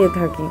তাকিয়ে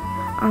থাকি।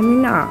 আমি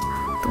না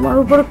তোমার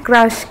উপর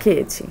ক্রাশ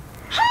খেয়েছি।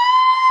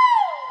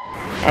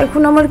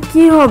 এখন আমার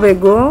কি হবে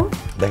গো?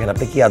 দেখেন,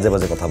 আপনি কি আজে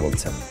বাজে কথা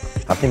বলছেন।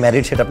 আপনি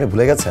ম্যারিড, সেটা আপনি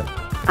ভুলে গেছেন?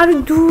 আরে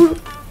দূর,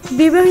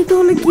 বিবাহিত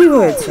হলে কি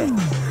হয়েছে?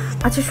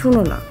 আচ্ছা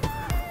শোনো না,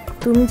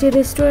 তুমি যে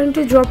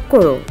রেস্টুরেন্টে জব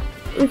করো,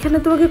 ওইখানে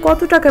তোমাকে কত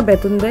টাকা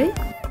বেতন দেয়?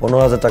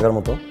 15,000 টাকার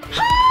মতো।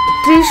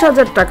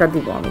 30,000 টাকা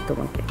দিব আমি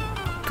তোমাকে,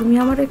 তুমি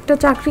আমার একটা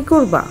চাকরি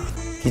করবা।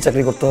 কি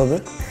চাকরি করতে হবে?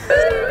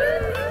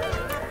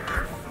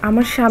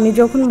 আমার স্বামী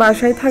যখন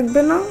বাসায়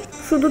থাকবে না,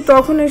 শুধু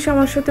তখন এসে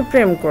আমার সাথে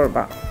প্রেম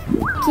করবা।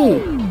 কি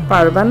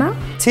পারবা না?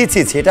 ছি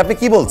ছি ছি, এটা আপনি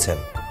কি বলছেন?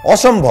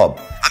 অসম্ভব,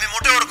 আমি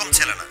মোটেও ওরকম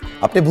ছেলে না।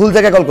 আপনি ভুল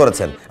জায়গায় কল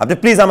করেছেন, আপনি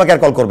প্লিজ আমাকে আর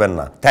কল করবেন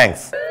না,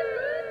 থ্যাঙ্কস।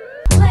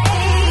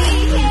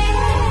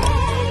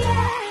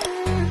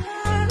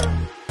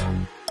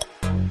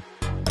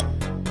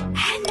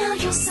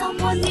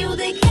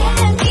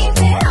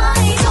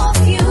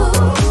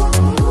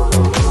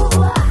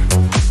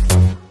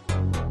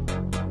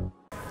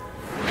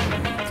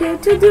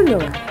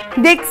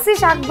 দেখছিস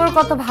আকবর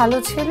কত ভালো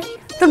ছেলে,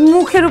 তোর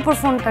মুখের উপর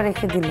ফোনটা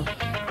রেখে দিল।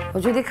 ও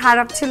যদি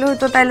খারাপ ছিল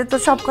হতো তাহলে তো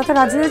সব কথা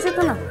রাজি হয়ে যেত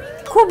না।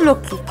 খুব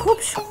লক্ষ্মী, খুব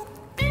সব।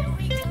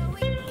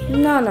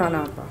 না না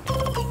না,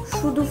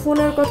 শুধু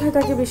ফোনের কথায়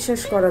তাকে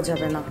বিশ্বাস করা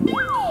যাবে না।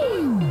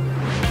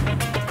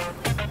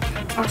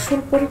 আসল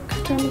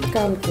পরীক্ষাটা আমি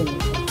কালকে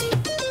নেব।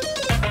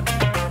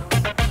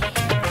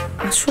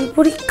 আসল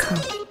পরীক্ষা?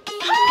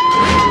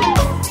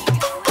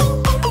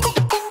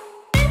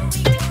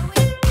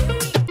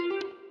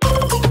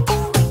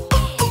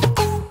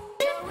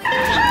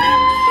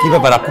 কি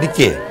ব্যাপার, আপনি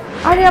কে?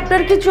 আরে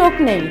আপনার কি চোখ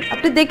নেই?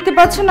 আপনি দেখতে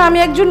পাচ্ছেন না আমি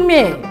একজন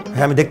মেয়ে?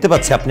 হ্যাঁ আমি দেখতে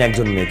পাচ্ছি আপনি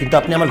একজন মেয়ে, কিন্তু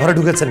আপনি আমার ঘরে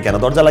ঢুকেছেন কেন?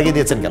 দরজা লাগিয়ে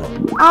দিয়েছেন কেন?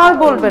 আর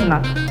বলবেন না,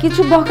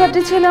 কিছু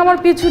বখাটে ছেলে আমার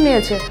পিছু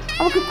নিয়েছে,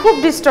 আমাকে খুব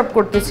ডিস্টার্ব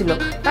করতেছিল,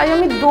 তাই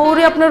আমি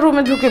দৌড়ে আপনার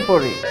রুমে ঢুকে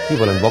পড়ি। কি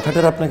বলেন,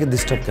 বখাটেরা আপনাকে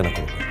ডিস্টার্ব কেন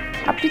করবে?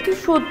 আপনি তো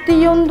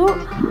সত্যিই অন্ধ।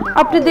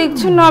 আপনি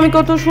দেখছেন না আমি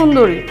কত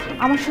সুন্দরী?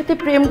 আমার সাথে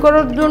প্রেম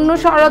করার জন্য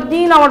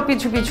সারাদিন আমার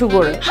পিছু পিছু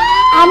ঘোরে।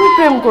 আমি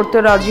প্রেম করতে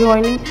রাজি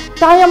হয়নি,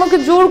 তাই আমাকে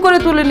জোর করে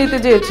তুলে নিতে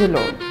চেয়েছিল।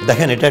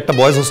 দেখেন, এটা একটা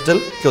বয়েজ হোস্টেল,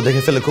 কেউ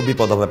দেখে ফেলে খুব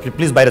বিপদ হবে, আপনি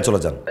প্লিজ বাইরে চলে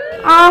যান।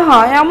 আহা,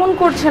 এমন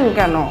করছেন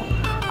কেন?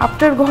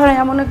 আপনার ঘরে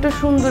এমন একটা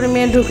সুন্দরী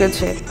মেয়ে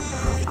ঢুকেছে,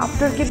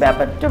 আপনার কি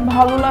ব্যাপারটা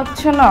ভালো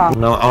লাগছে না?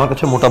 না, আমার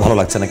কাছে মোটা ভালো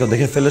লাগছে না, কেউ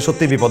দেখে ফেলে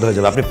সত্যি বিপদ হয়ে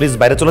যাবে, আপনি প্লিজ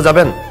বাইরে চলে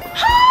যাবেন।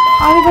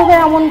 আরে বাবা,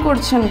 এমন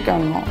করছেন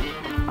কেন?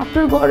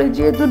 আপনার ঘরে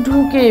যেহেতু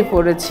ঢুকেই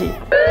পড়েছি,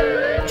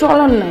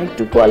 চলেন না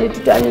একটু কোয়ালিটি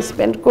টাইম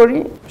স্পেন্ড করি।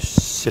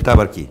 সেটা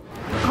আবার কি?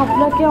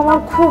 আপনাকে আমার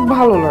খুব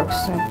ভালো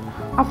লাগছে,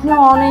 আপনি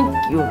অনেক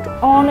কিউট,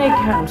 অনেক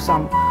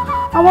হ্যান্ডসাম।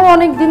 আমার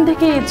অনেক দিন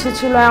থেকে ইচ্ছে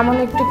ছিল এমন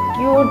একটা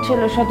কিউট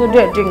ছেলের সাথে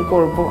ডেটিং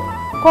করব,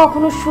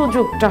 কখনো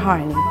সুযোগটা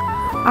হয়নি।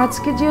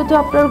 আজকে যেহেতু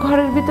আপনার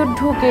ঘরের ভিতর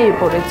ঢুকেই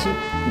পড়েছি,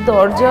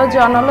 দরজা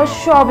জানালা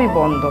সবই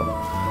বন্ধ,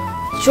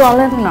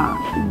 চলেন না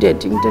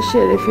ডেটিংটা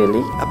সেরে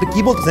ফেলি। আপনি কি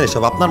বলতেছেন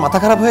এসব? আপনার মাথা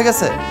খারাপ হয়ে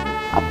গেছে?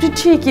 আপনি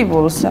ঠিকই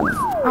বলছেন,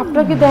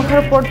 আপনাকে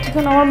দেখার পর থেকে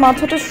আমার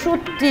মাথাটা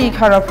সত্যিই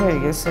খারাপ হয়ে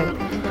গেছে।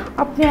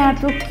 আপনি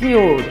এত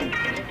কিউট,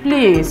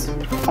 প্লিজ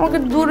আমাকে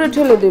দূরে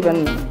ঠেলে দিবেন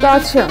না,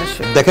 কাছে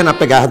আসে। দেখেন,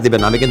 আপনি গায়ে হাত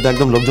দিবেন, আমি কিন্তু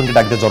একদম লোকজনকে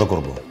ডাকতে জড়ো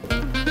করব।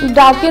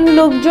 ডাকেন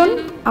লোকজন,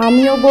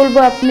 আমিও বলবো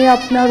আপনি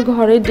আপনার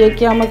ঘরে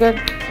ডেকে আমাকে,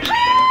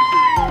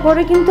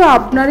 পরে কিন্তু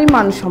আপনারই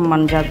মান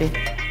সম্মান যাবে।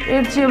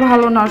 এর চেয়ে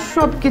ভালো না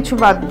সব কিছু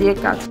বাদ দিয়ে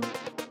কাজ।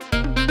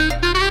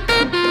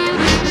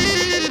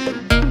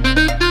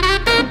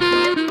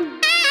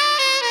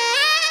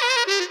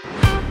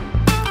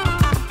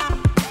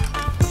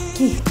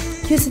 কি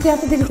কি হয়েছে?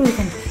 এত দেরি করলি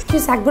কেন? কি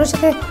হয়েছে? আকবরের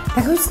সাথে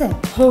দেখা হয়েছে?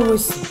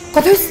 হয়েছে।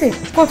 কথা হয়েছে?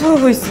 কথাও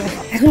হয়েছে।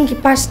 এখন কি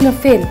পাস না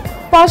ফেল?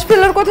 পাস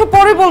ফেলার কথা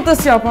পরে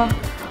বলতেছি আপা,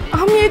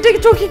 আমি এটা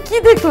চোখে কি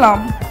দেখলাম।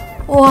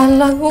 ও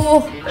আল্লাহ গো,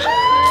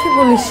 কি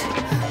বলিস?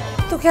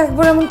 তোকে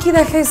একবার এমন কি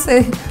দেখাইছে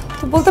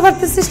তুই বলতে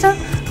পারতেছিস না?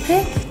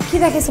 হ্যাঁ কি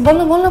দেখাইছে? বল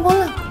না বল না বল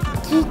না।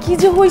 কি কি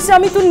যে হয়েছে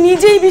আমি তো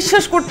নিজেই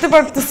বিশ্বাস করতে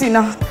পারতেছি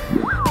না।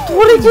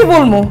 তোরে কি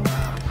বলবো?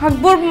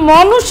 আকবর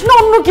মানুষ না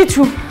অন্য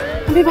কিছু,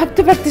 আমি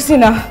ভাবতে পারতেছি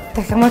না।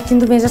 দেখ আমার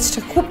কিন্তু মেজাজটা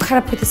খুব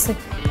খারাপ হইতেছে।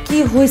 কি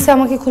হয়েছে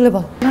আমাকে খুলে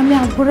বল। আমি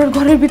আকবরের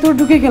ঘরের ভিতর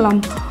ঢুকে গেলাম,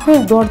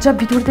 দরজা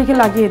ভিতর থেকে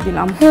লাগিয়ে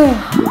দিলাম।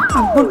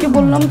 আকবরকে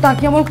বললাম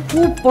তাকে আমার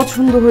খুব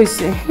পছন্দ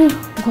হয়েছে,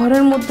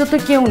 ঘরের মধ্যে তো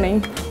কেউ নেই,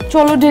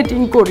 চলো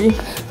ডেটিং করি।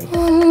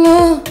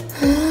 আল্লাহ,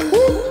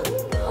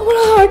 আমার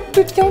হার্ট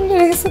বিট কেমন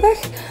বেড়ে গেছে দেখ,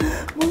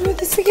 মনে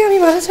হইতেছে কি আমি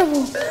মারা যাবো,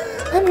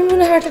 আমি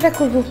মনে হার্ট অ্যাটাক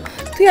করবো।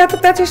 তুই এত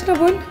প্যাচিস না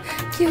বোন,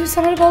 কি হয়েছে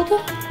আমার বলতো।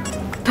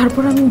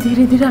 তারপর আমি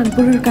ধীরে ধীরে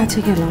আকবরের কাছে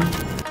গেলাম,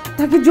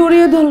 তাকে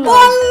জড়িয়ে ধরলাম।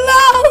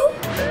 আল্লাহ,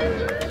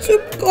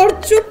 চুপ কর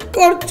চুপ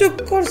কর চুপ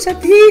কর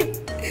সাথী।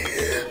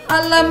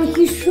 আল্লাহ, আমি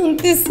কি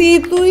শুনতেছি,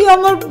 তুই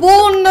আমার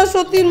বোন না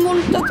সতীর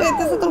মনটা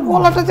চাইতেছে তোর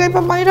গলাটা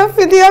চাইবা মাইরা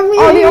ফেলি আমি।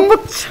 আরে আপা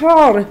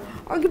ছাড়,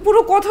 আগে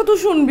পুরো কথা তো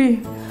শুনবি।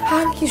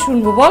 আর কি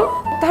শুনবো বল।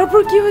 তারপর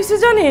কি হয়েছে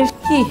জানিস?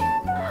 কি?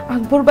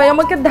 আকবর ভাই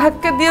আমাকে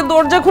ধাক্কা দিয়ে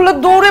দরজা খুলে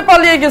দৌড়ে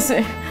পালিয়ে গেছে।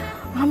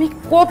 আমি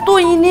কত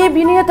ইনিয়ে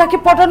বিনিয়ে তাকে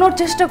পটানোর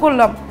চেষ্টা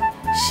করলাম,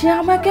 সে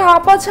আমাকে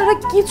আপা ছাড়া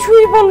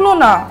কিছুই বললো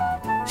না।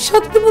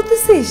 সত্যি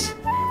বলতেছিস?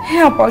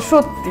 হ্যাঁ আপা,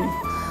 সত্যি।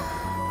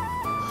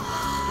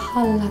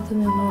 আল্লাহ,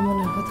 তুমি আমার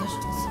মনের কথা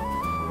শুনছো,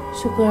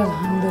 শুকর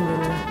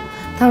আলহামদুলিল্লাহ।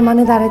 তার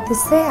মানে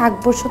দাঁড়াইতেছে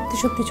আকবর সত্যি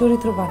সত্যি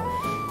চরিত্রবান।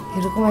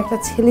 এরকম একটা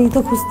ছেলেই তো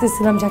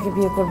খুঁজতেছিলাম যাকে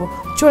বিয়ে করব,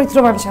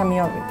 চরিত্রবান স্বামী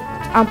হবে।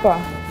 আপা,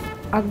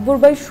 আকবর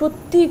ভাই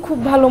সত্যিই খুব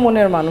ভালো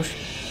মনের মানুষ,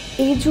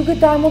 এই যুগে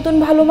তার মতন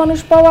ভালো মানুষ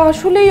পাওয়া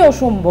আসলেই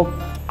অসম্ভব।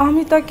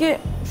 আমি তাকে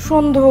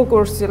সন্দেহ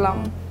করছিলাম,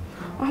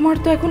 আমার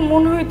তো এখন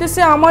মনে হইতেছে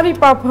আমারই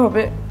পাপ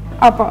হবে।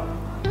 আপা,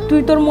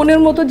 তুই তোর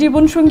মনের মতো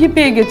জীবনসঙ্গী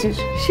পেয়ে গেছিস,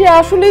 সে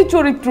আসলেই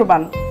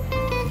চরিত্রবান।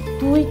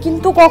 তুই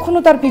কিন্তু কখনো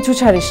তার পিছু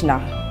ছাড়িস না,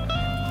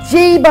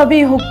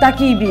 যেইভাবেই হোক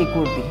তাকেই বিয়ে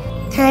করবি।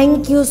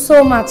 থ্যাংক ইউ সো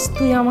মাচ,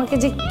 তুই আমাকে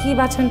যে কি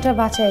বাঁচানটা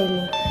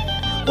বাঁচাইলি।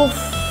 উফ,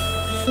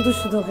 শুধু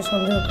শুধু ওকে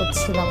সন্দেহ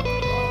করছিলাম।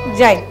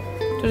 যাই,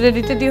 তুই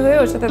রেডি টেডি হয়ে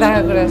ওর সাথে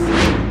দেখা করে আসি।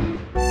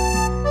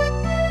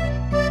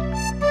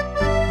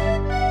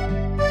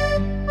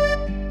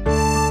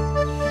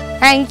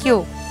 থ্যাংক ইউ,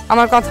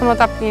 আমার কথা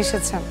মতো আপনি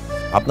এসেছেন।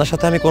 আপনার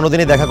সাথে আমি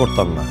কোনোদিনই দেখা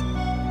করতাম না,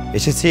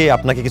 এসেছি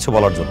আপনাকে কিছু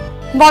বলার জন্য।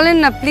 বলেন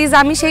না প্লিজ,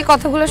 আমি সেই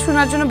কথাগুলো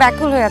শোনার জন্য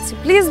ব্যাকুল হয়ে আছি,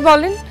 প্লিজ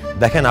বলেন।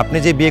 দেখেন, আপনি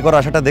যে বিয়ে করার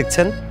আশাটা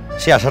দেখছেন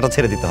সেই আশাটা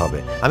ছেড়ে দিতে হবে।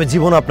 আমি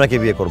জীবনে আপনাকে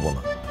বিয়ে করব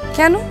না।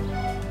 কেন?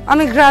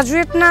 আমি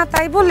গ্রাজুয়েট না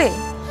তাই বলে?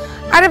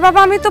 আরে বাবা,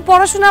 আমি তো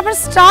পড়াশোনা আবার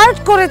স্টার্ট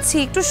করেছি,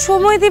 একটু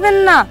সময় দিবেন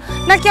না?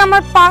 নাকি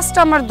আমার পাস্ট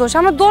আমার দোষ?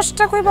 আমার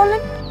দোষটা কই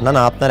বলেন? না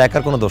না, আপনার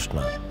একার কোনো দোষ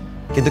না,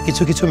 কিন্তু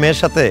কিছু কিছু মেয়ের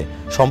সাথে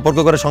সম্পর্ক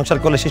করে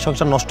সংসার করলে সেই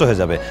সংসার নষ্ট হয়ে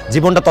যাবে,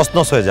 জীবনটা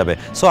তছনছ হয়ে যাবে।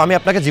 সো আমি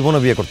আপনাকে জীবনে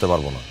বিয়ে করতে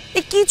পারবো না।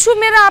 এই কিছু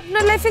মেয়েরা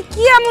আপনার লাইফে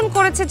কি এমন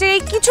করেছে যে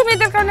এই কিছু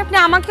মেয়েদের কারণে আপনি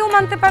আমাকেও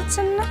মানতে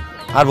পারছেন না?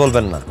 আর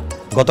বলবেন না,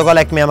 গতকাল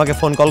এক মেয়ে আমাকে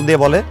ফোন কল দিয়ে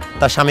বলে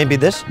তার স্বামী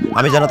বিদেশ,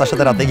 আমি যেন তার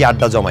সাথে রাতে গিয়ে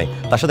আড্ডা জমাই,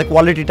 তার সাথে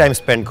কোয়ালিটি টাইম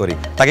স্পেন্ড করি,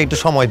 তাকে একটু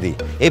সময় দিই।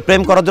 এই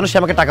প্রেম করার জন্য সে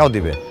আমাকে টাকাও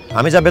দিবে,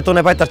 আমি যা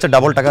বেতনে পাই তার চেয়ে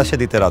ডাবল টাকা সে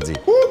দিতে রাজি।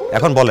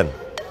 এখন বলেন,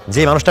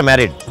 যে মানুষটা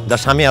ম্যারিড,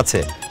 যার স্বামী আছে,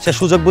 সে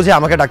সুযোগ বুঝে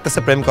আমাকে ডাকতেছে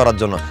প্রেম করার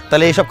জন্য,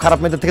 তাহলে এইসব খারাপ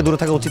মেয়েদের থেকে দূরে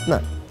থাকা উচিত না?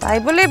 তাই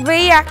বলে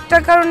এই একটা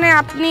কারণে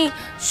আপনি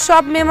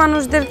সব মেয়ে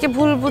মানুষদেরকে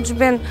ভুল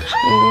বুঝবেন,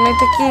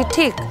 এটা কি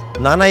ঠিক?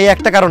 না না, এই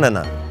একটা কারণে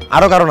না,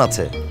 আরো কারণ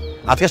আছে।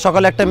 আজকে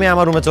সকালে একটা মেয়ে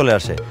আমার রুমে চলে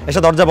আসে, এসে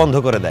দরজা বন্ধ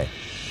করে দেয়,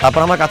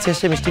 তারপর আমার কাছে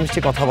এসে মিষ্টি মিষ্টি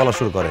কথা বলা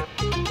শুরু করে।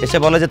 এসে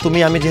বলে যে তুমি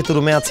আমি যেহেতু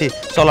রুমে আছি,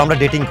 চলো আমরা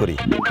ডেটিং করি।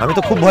 আমি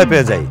তো খুব ভয়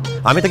পেয়ে যাই,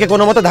 আমি তাকে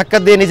কোনো মতে ধাক্কা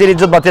দিয়ে নিজের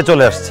ইজ্জত বাঁচিয়ে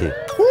চলে আসছি।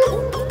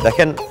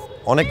 দেখেন,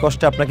 অনেক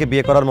কষ্টে আপনাকে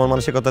বিয়ে করার মন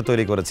মানসিকতা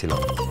তৈরি করেছিলাম,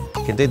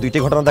 কিন্তু এই দুইটি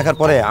ঘটনা দেখার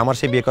পরে আমার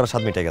সেই বিয়ে করার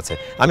স্বাদ মিটে গেছে।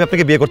 আমি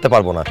আপনাকে বিয়ে করতে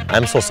পারবো না। I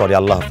am so sorry.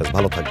 আল্লাহ হাফেজ,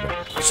 ভালো থাকবেন।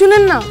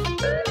 শুনেন না,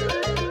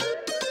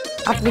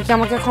 আপনি কি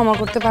আমাকে ক্ষমা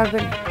করতে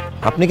পারবেন?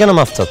 আপনি কেন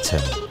মাফ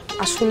চাচ্ছেন?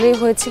 আসলে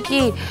হয়েছে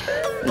কি,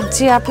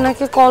 যে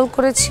আপনাকে কল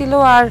করেছিল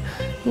আর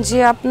যে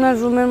আপনার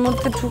রুমের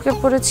মধ্যে ঢুকে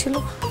পড়েছিল,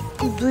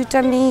 দুইটা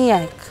মেয়েই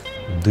এক।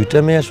 দুইটা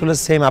মেয়ে আসলে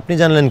সেম? আপনি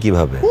জানলেন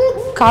কিভাবে?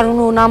 কারণ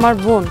ও না আমার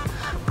বোন।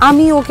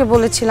 আমি ওকে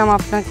বলেছিলাম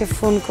আপনাকে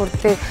ফোন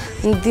করতে,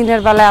 দিনের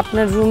বেলায়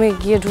আপনার রুমে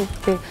গিয়ে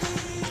ঢুকতে,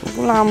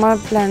 ওগুলো আমার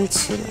প্ল্যান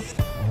ছিল।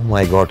 ও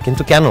মাই গড,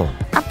 কিন্তু কেন?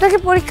 আপনাকে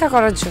পরীক্ষা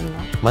করার জন্য।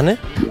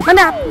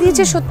 মানে আপনি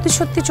যে সত্যি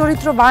সত্যি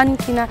চরিত্রবান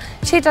কিনা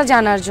সেটা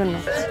জানার জন্য।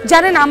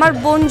 জানেন, আমার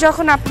বোন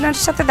যখন আপনার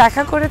সাথে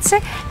দেখা করেছে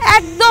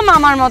একদম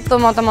আমার মতো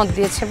মতামত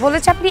দিয়েছে,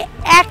 বলেছে আপনি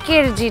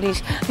একের জিনিস,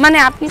 মানে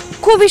আপনি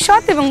খুবই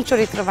সৎ এবং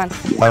চরিত্রবান।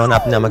 কারণ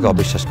আপনি আমাকে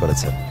অবিশ্বাস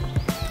করেছেন,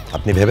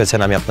 আপনি ভেবেছেন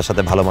আমি আপনার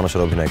সাথে ভালো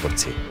মানুষের অভিনয়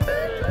করছি।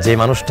 যে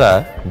মানুষটা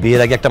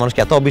বিয়ের আগে একটা মানুষকে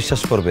এত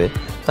অবিশ্বাস করবে,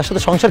 তার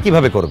সাথে সংসার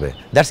কিভাবে করবে?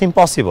 That's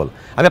impossible.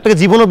 আমি আপনাকে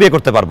জীবনও বিয়ে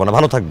করতে পারবো না।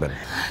 ভালো থাকবেন।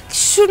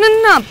 শুনেন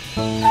না,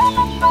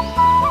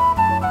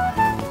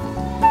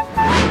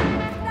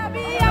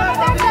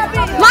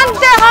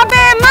 মানতে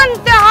হবে,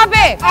 মানতে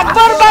হবে।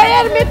 আকবর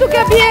ভাইয়ের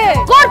মৃত্যুকে বিয়ে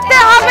করতে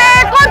হবে,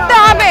 করতে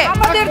হবে।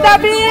 আমাদের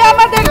দাবি,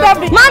 আমাদের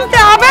দাবি। মানতে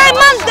হবে,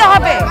 মানতে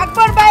হবে।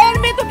 আকবর ভাইয়ের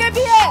মৃত্যুকে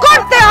বিয়ে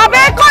করতে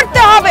হবে,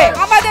 করতে হবে।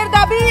 আমাদের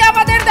দাবি,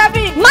 আমাদের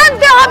দাবি।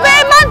 মানতে হবে,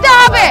 মানতে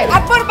হবে।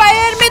 আকবর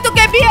ভাইয়ের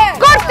মৃত্যুকে বিয়ে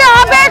করতে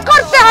হবে,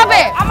 করতে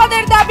হবে।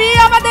 আমাদের দাবি,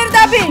 আমাদের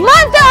দাবি।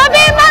 মানতে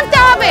হবে, মানতে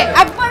হবে।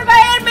 আকবর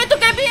ভাইয়ের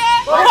মৃত্যুকে বিয়ে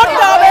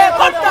করতে হবে,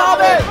 করতে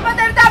হবে।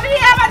 আমাদের দাবি,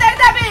 আমাদের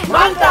দাবি।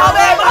 মানতে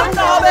হবে,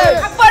 মানতে হবে।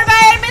 আকবর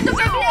ভাইয়ের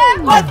মৃত্যুকে বিয়ে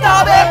করতে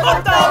হবে,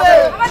 করতে হবে।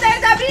 আমাদের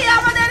দাবি,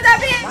 আমাদের দাবি।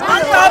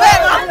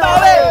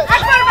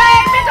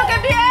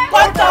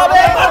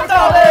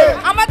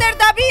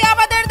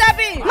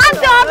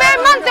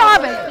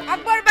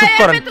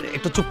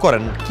 একটু চুপ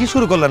করেন। কি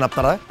শুরু করলেন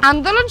আপনারা?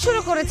 আন্দোলন শুরু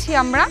করেছি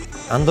আমরা।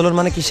 আন্দোলন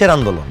মানে কিসের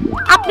আন্দোলন?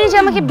 আপনি যে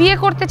আমাকে বিয়ে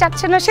করতে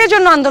চাচ্ছেন না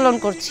সেজন্য আন্দোলন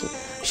করছি।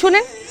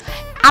 শুনেন,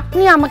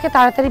 আপনি আমাকে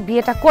তাড়াতাড়ি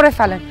বিয়েটা করে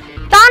ফেলেন,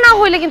 তা না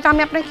হইলে কিন্তু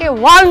আমি আপনাকে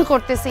ওয়ার্ন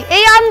করতেছি,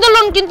 এই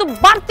আন্দোলন কিন্তু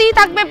বাড়তেই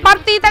থাকবে,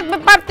 বাড়তেই থাকবে,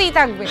 বাড়তেই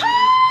থাকবে।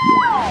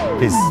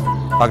 প্লিজ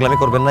পাগলামি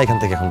করবেন না, এখান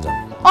থেকে এখন যান।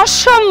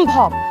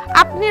 অসম্ভব,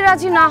 আপনি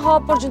রাজি না হওয়া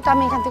পর্যন্ত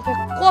আমি এখান থেকে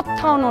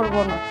কোথাও নড়ব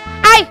না।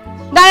 এই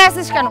দাঁড়ায়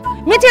আছিস কেন?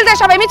 মিছিল দে,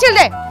 সবাই মিছিল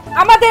দে।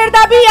 আমাদের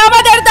দাবি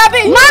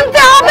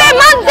মানতে হবে,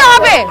 মানতে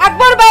হবে।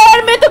 আকবর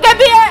ভাইয়ের মেয়েকে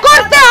বিয়ে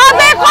করতে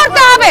হবে,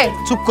 করতে হবে।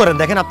 চুপ করেন,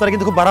 দেখেন আপনারা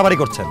কিন্তু খুব বাড়াবাড়ি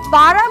করছেন।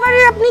 বাড়াবাড়ি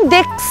আপনি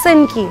দেখছেন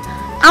কি?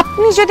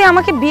 আপনি যদি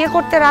আমাকে বিয়ে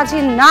করতে রাজি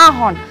না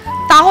হন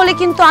তাহলে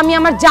কিন্তু আমি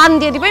আমার জান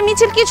দিয়ে দিব। এই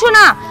মিছিল কিছু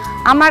না,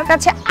 আমার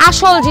কাছে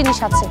আসল জিনিস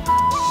আছে,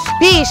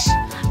 বিষ।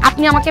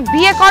 আপনি আমাকে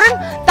বিয়ে করেন,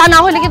 তা না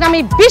হলে কিন্তু আমি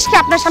বিষকে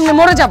আপনার সামনে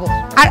মরে যাব,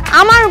 আর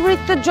আমার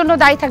মৃত্যুর জন্য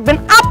দায়ী থাকবেন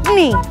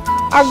আপনি।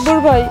 আকবর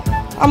ভাই,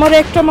 আমার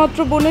একটা মাত্র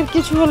বোনের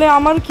কিছু হলে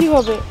আমার কি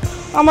হবে?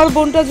 আমার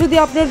বোনটা যদি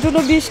আপনার জন্য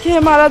বিষ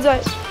খেয়ে মারা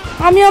যায়,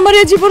 আমি আমার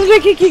এই জীবন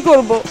রেখে কি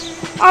করব?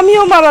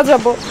 আমিও মারা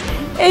যাব।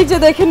 এই যে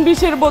দেখেন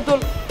বিষের বোতল,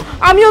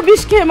 আমিও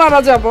বিষ খেয়ে মারা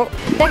যাব।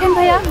 দেখেন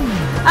ভাইয়া,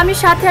 আমি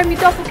সাথে আর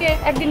মিতাফুকে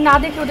একদিন না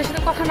দেখে ওদের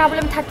সাথে কথা না বলে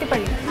আমি থাকতে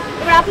পারি।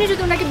 এবার আপনি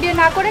যদি ওনাকে বিয়ে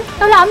না করেন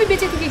তাহলে আমি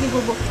বেঁচে থেকে কি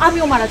করবো?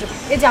 আমিও মারা যাবো।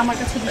 এই যে আমার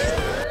কাছে বিষ,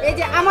 এই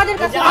যে আমাদের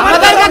কাছে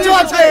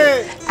আছে।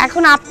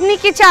 এখন আপনি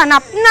কি চান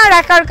আপনার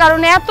একার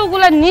কারণে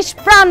এতগুলা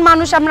নিষ্প্রাণ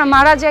মানুষ আমরা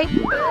মারা যাই?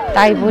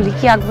 তাই বলি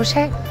কি আকবর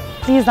সাহেব,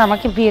 প্লিজ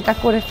আমাকে বিয়েটা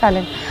করে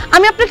ফেলেন,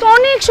 আমি আপনাকে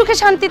অনেক সুখে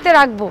শান্তিতে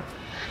রাখবো।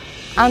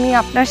 আমি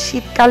আপনার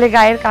শীতকালে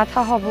গায়ের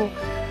কাঁথা হব,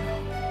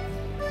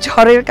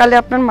 ঝড়ের কালে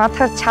আপনার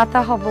মাথার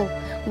ছাতা হব,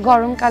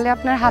 গরমকালে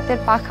আপনার হাতের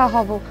পাখা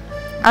হব,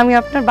 আমি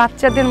আপনার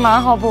বাচ্চাদের মা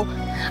হব,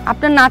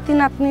 আপনার নাতি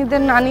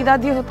নাতনিদের নানি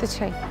দাদি হতে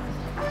চাই।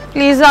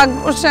 প্লিজ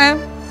আকবর সাহেব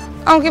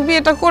আমাকে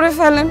বিয়েটা করে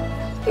ফেলেন,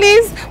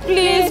 প্লিজ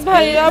প্লিজ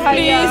ভাইয়া,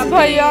 প্লিজ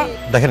ভাইয়া।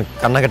 দেখেন,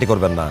 কান্নাকাটি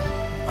করবেন না,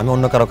 আমি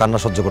অন্য কারো কান্না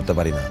সহ্য করতে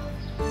পারি না।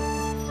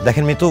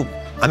 দেখেন মিতু,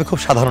 আমি খুব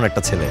সাধারণ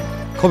একটা ছেলে,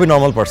 খুবই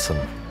নর্মাল পারসন।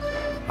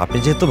 আপনি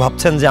যেহেতু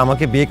ভাবছেন যে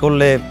আমাকে বিয়ে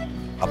করলে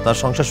আপনার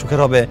সংসার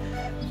সুখের হবে,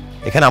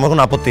 এখানে আমার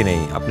কোনো আপত্তি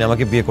নেই, আপনি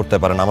আমাকে বিয়ে করতে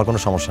পারেন, আমার কোনো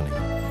সমস্যা নেই।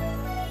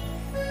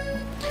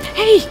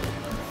 এই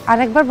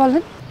আরেকবার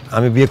বলেন।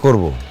 আমি বিয়ে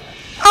করব।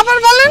 আবার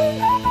বলেন।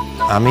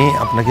 আমি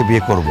আপনাকে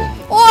বিয়ে করব।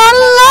 ও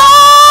আল্লাহ,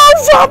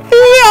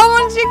 সাথী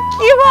আমার যে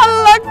কি ভালো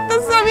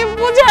লাগতেছে আমি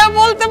বুঝায়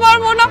বলতে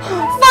পারবো না।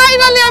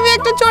 ফাইনালি আমি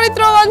একটা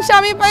চরিত্রবান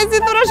স্বামী পাইছি,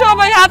 তোরা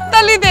সবাই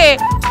হাততালি দে।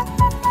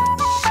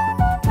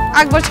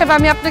 আকবর সাহেব,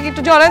 আমি আপনাকে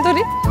একটু জড়ায়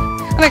ধরি,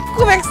 আমি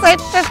খুব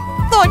এক্সাইটেড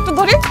তো, একটু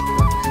ধরি।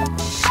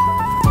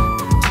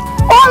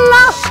 ও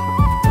আল্লাহ,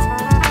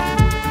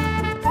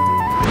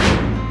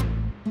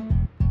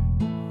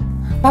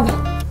 বাবা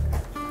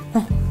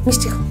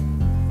মিষ্টি খাও।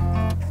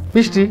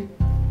 মিষ্টি?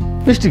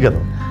 মিষ্টি কেন?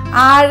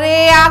 আরে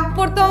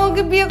আকবর তো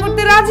আমাকে বিয়ে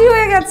করতে রাজি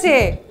হয়ে গেছে।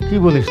 কি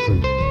বলিস তুই?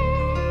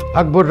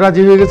 আকবর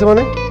রাজি হয়ে গেছে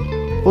মানে?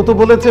 ও তো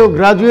বলেছে ও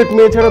গ্রাজুয়েট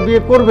মেয়ে ছাড়া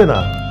বিয়ে করবে না।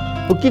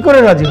 ও কি করে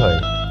রাজি হয়?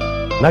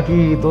 নাকি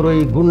তোর ওই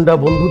গুন্ডা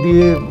বন্ধু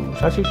দিয়ে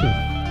শাসিস?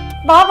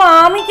 বাবা,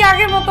 আমি কি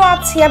আগের মতো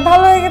আছি? আর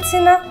ভালো হয়ে গেছি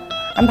না?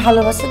 আমি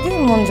ভালোবাসা দিয়ে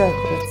মন জয়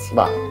করেছি।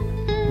 বাহ,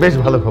 বেশ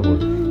ভালো খবর।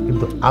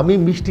 কিন্তু আমি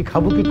মিষ্টি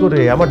খাবো কি করে?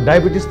 আমার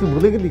ডায়াবেটিস তুই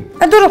ভুলে গেলি?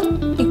 ধরো,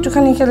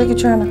 একটুখানি খেলে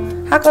কিছু হয় না।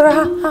 হা করো,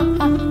 হা হা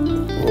হা।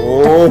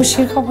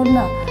 খুশির খবর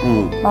না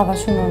বাবা,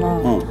 শুনো না,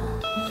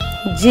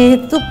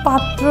 যেহেতু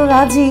পাত্র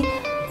রাজি,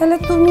 তাহলে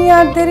তুমি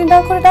আর দেরি না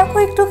করে ডাকো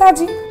একটু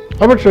কাজী।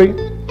 অবশ্যই,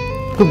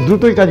 খুব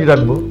দ্রুতই কাজে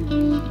রাখবো।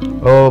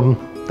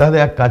 তাহলে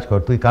এক কাজ কর,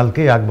 তুই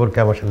কালকে আকবরকে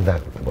আমার সাথে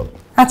দেখা করতে বল।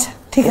 আচ্ছা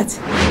ঠিক আছে।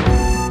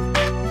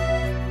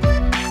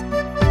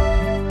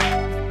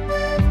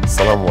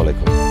 আসসালামু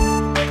আলাইকুম।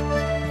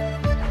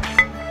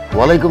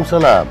 ওয়ালাইকুম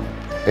সালাম।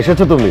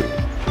 এসেছো তুমি?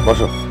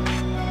 বসো।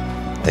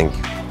 Thank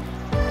you.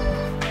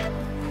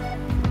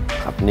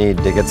 আপনি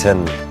ডেকেছেন,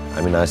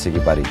 আমি না এসে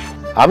কি পারি?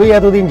 আমি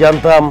এতদিন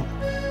জানতাম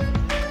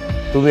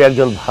তুমি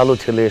একজন ভালো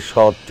ছেলে,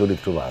 সৎ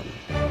চরিত্রবান,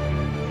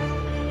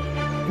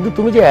 কিন্তু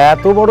তুমি যে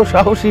এত বড়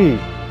সাহসী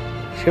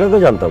সেটা তো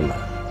জানতাম না।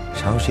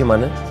 সাহসী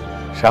মানে?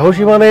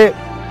 সাহসী মানে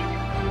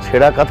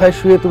ছেঁড়া কাঁথায়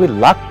শুয়ে তুমি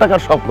লাখ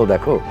টাকার স্বপ্ন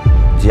দেখো।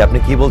 জি, আপনি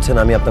কি বলছেন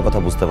আমি আপনার কথা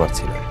বুঝতে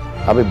পারছি না।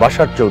 আমি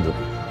বাসার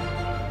চৌধুরী,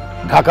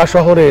 ঢাকা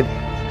শহরের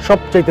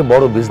সবচাইতে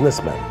বড়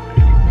বিজনেসম্যান।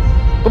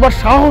 তোমার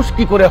সাহস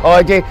কি করে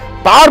হয় যে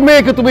তার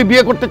মেয়েকে তুমি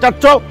বিয়ে করতে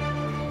চাচ্ছ?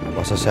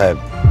 বাসা সাহেব,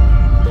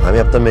 আমি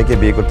আপনার মেয়েকে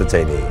বিয়ে করতে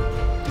চাইনি,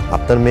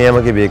 আপনার মেয়ে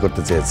আমাকে বিয়ে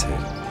করতে চেয়েছে,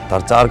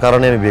 তার চার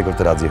কারণে আমি বিয়ে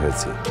করতে রাজি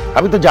হয়েছি।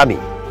 আমি তো জানি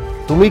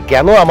তুমি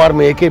কেন আমার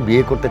মেয়েকে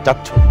বিয়ে করতে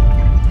চাচ্ছ।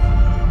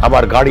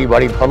 আমার গাড়ি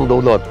বাড়ি ধন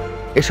দৌলত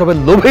এসবের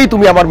লোভেই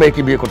তুমি আমার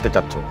মেয়েকে বিয়ে করতে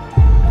চাচ্ছ।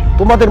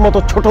 তোমাদের মতো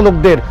ছোট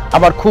লোকদের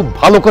আমার খুব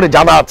ভালো করে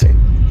জানা আছে।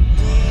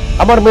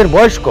 আমার মেয়ের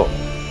বয়স কম,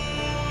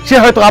 সে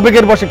হয়তো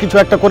আবেগের বশে কিছু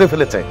একটা করে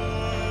ফেলেছে,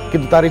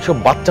 কিন্তু তার এইসব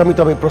বাচ্চামি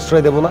তো আমি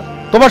প্রশ্রয় দেব না।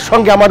 তোমার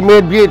সঙ্গে আমার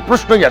মেয়ের বিয়ের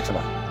প্রশ্নই আসে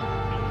না।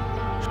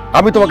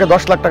 আমি তোমাকে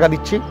 10 লাখ টাকা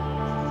দিচ্ছি,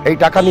 এই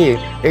টাকা নিয়ে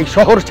এই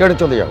শহর ছেড়ে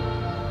চলে যাও,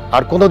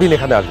 আর কোনোদিন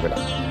এখানে আসবে না।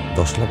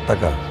 10 লাখ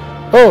টাকা?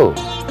 ও,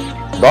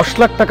 10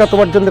 লাখ টাকা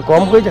তোমার জন্য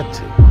কম হয়ে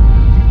যাচ্ছে?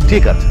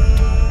 ঠিক আছে,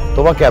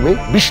 তোমাকে আমি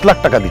 20 লাখ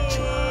টাকা দিচ্ছি।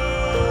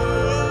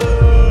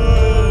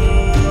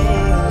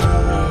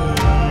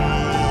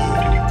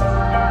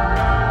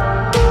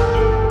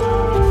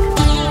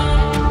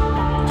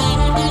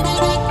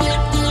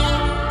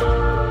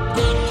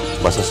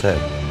 বাসা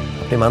সাহেব,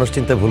 আপনি মানুষ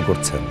চিন্তায় ভুল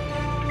করছেন।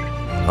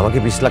 আমাকে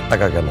 20 লাখ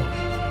টাকা কেন,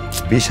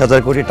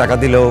 20,000 কোটি টাকা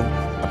দিলেও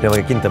আপনি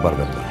আমাকে কিনতে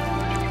পারবেন না।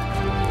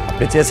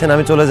 আপনি চেয়েছেন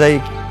আমি চলে যাই,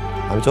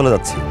 আমি চলে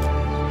যাচ্ছি।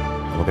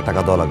 আমাকে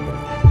টাকা দেওয়া লাগবে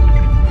না।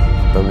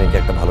 আপনার মেয়েকে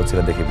একটা ভালো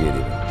ছেলে দেখে বিয়ে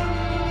দিবেন।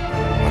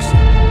 আসি।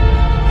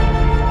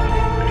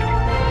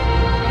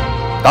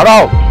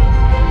 দাঁড়াও।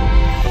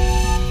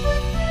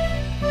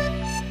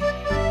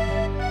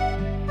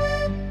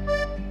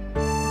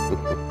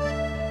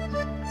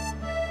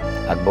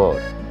 আকবর,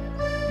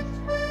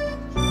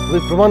 তুমি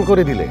প্রমাণ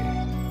করে দিলে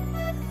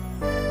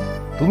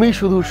তুমি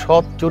শুধু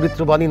সৎ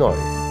চরিত্রবানই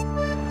নয়,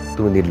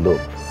 তুমি নির্লোভ।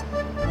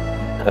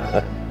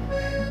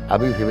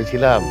 আমি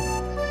ভেবেছিলাম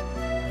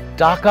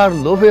টাকার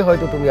লোভে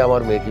হয়তো তুমি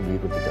আমার মেয়েকে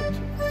বিয়ে করতে চাচ্ছ।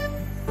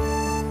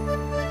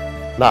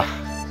 না,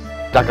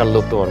 টাকার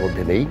লোভ তোমার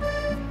মধ্যে নেই।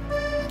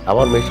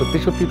 আমার মেয়ে সত্যি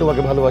সত্যি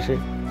তোমাকে ভালোবাসে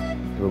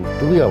এবং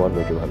তুমি আমার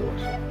মেয়েকে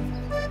ভালোবাসো।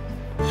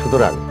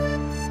 সুতরাং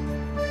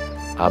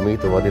আমি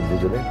তোমাদের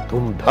দুজনে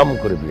ধুমধাম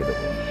করে বিয়ে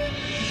দেবো।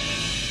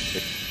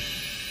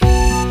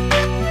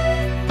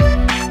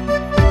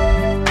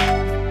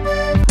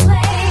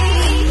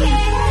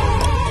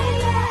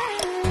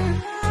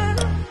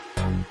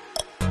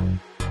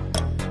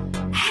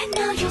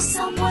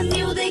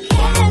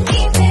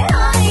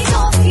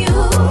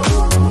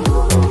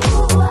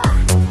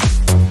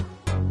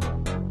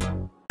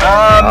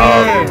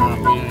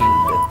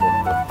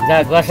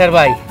 যাক বাসার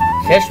ভাই,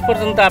 শেষ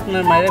পর্যন্ত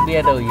আপনার মায়ের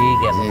বিয়েটা হয়েই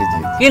গেল।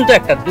 কিন্তু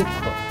একটা দুঃখ,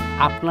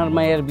 আপনার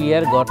মায়ের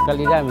বিয়ের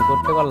ঘটকালিটা আমি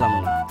করতে পারলাম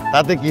না।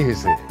 তাতে কি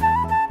হয়েছে?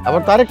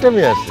 আবার তার একটা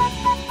মেয়ে আছে,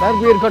 তার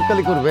বিয়ের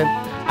ঘটকালি করবেন।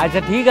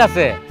 আচ্ছা ঠিক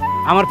আছে,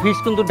 আমার ফিস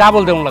কিন্তু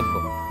ডাবল দেওয়া লাগবে।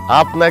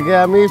 আপনাকে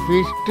আমি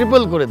ফিস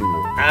ট্রিপল করে দিব।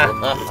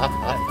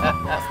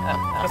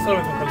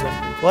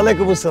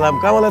 ওয়ালাইকুম আসসালাম।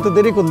 কামাল, এত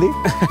দেরি করলি?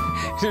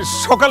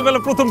 সকালবেলা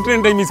প্রথম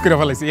ট্রেনটাই মিস করে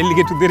ফেলাইছি, এর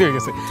লিগে একটু দেরি হয়ে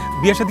গেছে।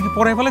 বিয়ের সাথে কি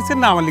পড়াই ফেলাইছেন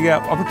না আমার লিগে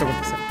অপেক্ষা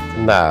করতেছেন?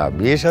 না,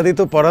 বিয়ে শাদী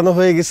তো পড়ানো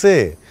হয়ে গেছে,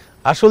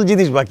 আসল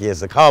জিনিস বাকি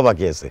আছে, খাওয়া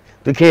বাকি আছে।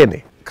 তুই খেয়ে নে।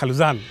 খালু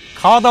জান,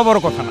 খাওয়া দাওয়া বড়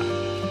কথা না।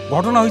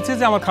 ঘটনা হয়েছে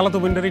যে আমার খালাতো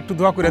বোনটারে একটু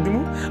দোয়া করে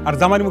দিমু আর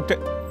জামাইয়ের মুখটা।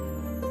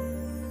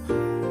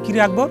 কি রে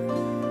আকবর,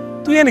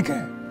 তুই এনে কে?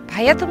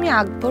 ভাইয়া তুমি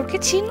আকবরকে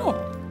চিনো?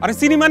 আরে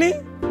চিনি মানে,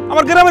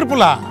 আমার গ্রামের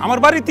পোলা, আমার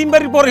বাড়ি 3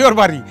 বাড়ির পরে ওর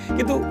বাড়ি।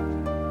 কিন্তু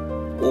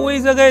ওই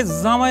জায়গায়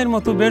জামাইয়ের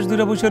মতো বেশ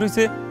দূরে বসে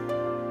রয়েছে।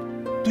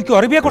 তুই কি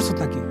ওরে বিয়ে করছিস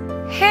নাকি?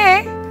 হ্যাঁ,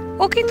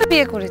 ও কিন্তু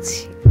বিয়ে করেছি।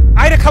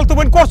 আরে খালতো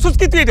বোন, করছিস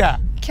কি তুই এটা?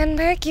 কেন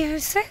ভাইয়া, কি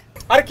হয়েছে?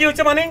 আরে কি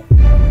হয়েছে মানে,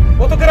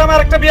 ও তো গ্রামে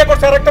আরেকটা বিয়ে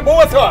করছে, আর একটা বউ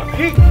আছে ওর।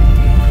 কি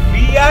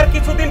বিয়ার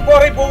কিছুদিন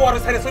পরে বউ আর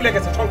ছেড়ে চলে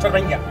গেছে সংসার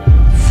ভাঙিয়া।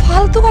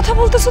 ফালতু কথা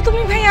বলতেছো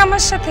তুমি ভাই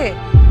আমার সাথে।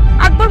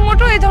 আকবর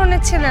মোটেও এই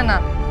ধরনের ছেলে না।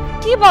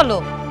 কি বলো?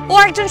 ও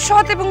একজন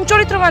সৎ এবং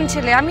চরিত্রবান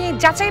ছেলে। আমি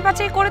যাচাই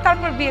বাছাই করে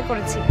তারপর বিয়ে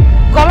করেছি।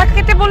 গলা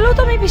কেটে বললেও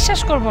তো আমি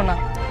বিশ্বাস করব না।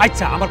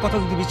 আচ্ছা, আমার কথা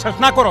যদি বিশ্বাস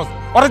না করস,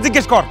 ওরে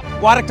জিজ্ঞেস কর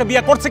ও আরেকটা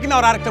বিয়ে করছে কিনা,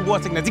 ওর আরেকটা বউ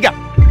আছে কিনা, জিজ্ঞা।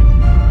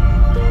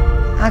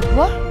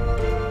 আকবর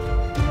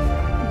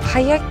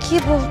ভাইয়া কি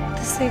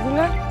বলতেছে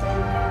এগুলা?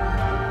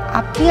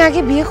 আপনি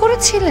আগে বিয়ে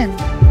করেছিলেন?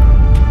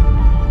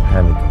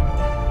 হ্যাঁ, আমি তো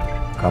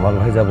কামাল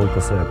ভাই যা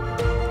বলতেছে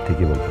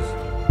ঠিকই বলতেছে।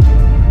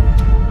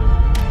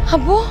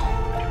 আব্বু,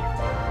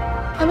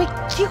 আমি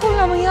কি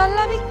করলাম? ইয়া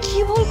আল্লাহ, আমি কি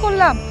ভুল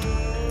করলাম?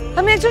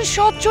 আমি একজন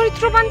সৎ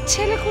চরিত্রবান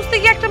ছেলে খুঁজতে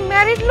গিয়ে একটা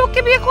ম্যারিড লোককে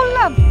বিয়ে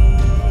করলাম।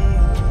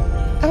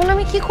 এখন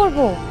আমি কি করব?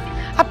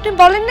 আপনি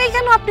বলেন নাই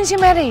কেন আপনি যে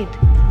ম্যারিড?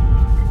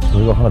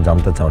 তুমি কখনো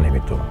জানতে চাওনি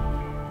মিতু।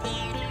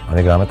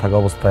 আমি গ্রামে থাকা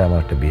অবস্থায় আমার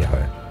একটা বিয়ে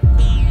হয়।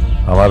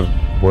 আমার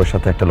বউয়ের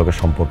সাথে একটা লোকের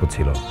সম্পর্ক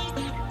ছিল।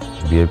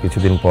 বিয়ের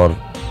কিছুদিন পর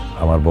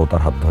আমার বউ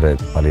তার হাত ধরে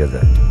পালিয়ে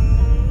যায়।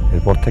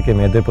 এরপর থেকে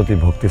মেয়েদের প্রতি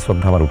ভক্তি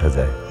শ্রদ্ধা আমার উঠে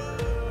যায়।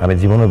 আমি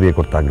জীবনেও বিয়ে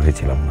করতে আগ্রহী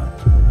ছিলাম না।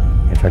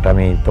 ইনফ্যাক্ট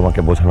আমি তোমাকে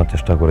বোঝানোর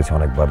চেষ্টা করেছি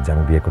অনেকবার যে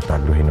আমি বিয়ে করতে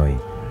আগ্রহী নই,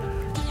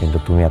 কিন্তু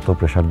তুমি এত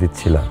প্রেশার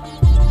দিচ্ছিলা।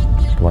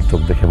 তোমার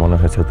চোখ দেখে মনে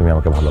হয়েছে তুমি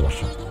আমাকে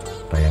ভালোবাসো,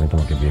 তাই আমি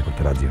তোমাকে বিয়ে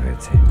করতে রাজি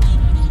হয়েছি।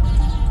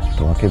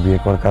 তোমাকে বিয়ে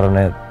করার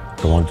কারণে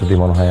তোমার যদি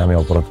মনে হয় আমি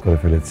অপরাধ করে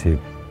ফেলেছি,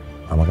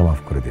 আমাকে মাফ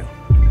করে দিও।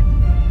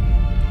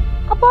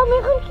 আপা, আমি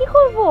এখন কি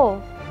করব?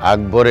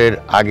 আকবরের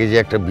আগে যে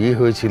একটা বিয়ে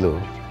হয়েছিল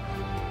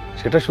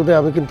সেটা শুনে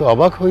আমি কিন্তু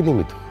অবাক হইনি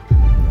মিতু।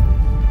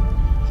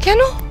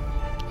 কেন?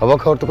 অবাক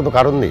হওয়ার তো কোনো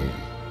কারণ নেই,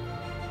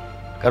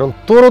 কারণ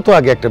তোরও তো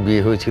আগে একটা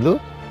বিয়ে হয়েছিল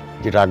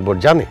যেটা আকবর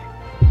জানে।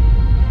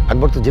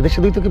 আকবর তো জেনে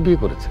শুধুই তোকে বিয়ে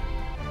করেছে।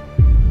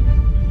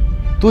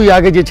 তুই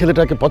আগে যে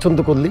ছেলেটাকে পছন্দ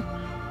করলি,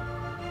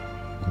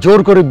 জোর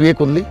করে বিয়ে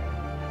করলি,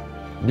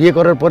 বিয়ে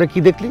করার পরে কি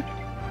দেখলি?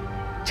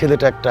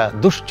 ছেলেটা একটা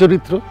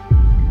দুশ্চরিত্র,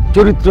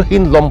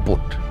 চরিত্রহীন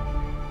লম্পট।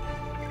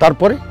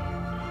 তারপরে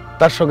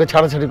তার সঙ্গে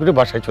ছাড়াছাড়ি করে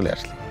বাসায় চলে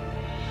আসলি।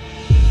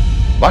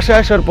 বাসায়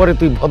আসার পরে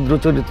তুই ভদ্র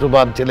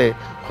চরিত্রবান ছেলে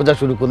খোঁজা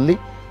শুরু করলি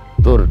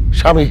তোর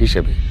স্বামী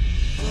হিসেবে।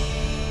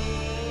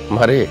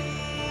 মারে,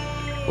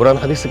 কোরআন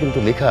হাদিসে কিন্তু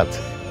লেখা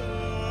আছে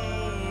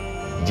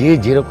যে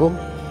যেরকম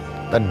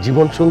তার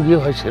জীবন সঙ্গী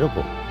হয়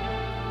সেরকম।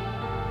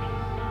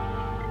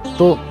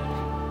 তো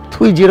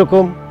তুই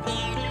যেরকম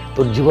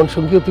তোর জীবন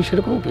সঙ্গীও তুই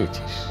সেরকমই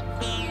পেয়েছিস।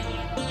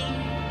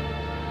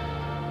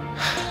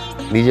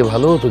 নিজে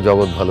ভালো তো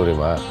জগৎ ভালো রে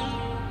মা।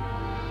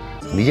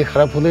 নিজে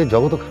খারাপ হলে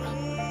জগৎও খারাপ।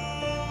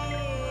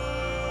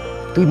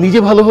 তুই নিজে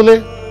ভালো হলে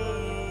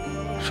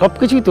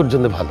সবকিছুই তোর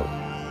জন্য ভালো।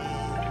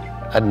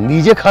 আর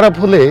নিজে খারাপ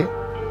হলে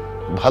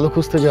ভালো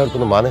খুঁজতে যাওয়ার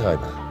কোনো মানে হয়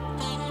না।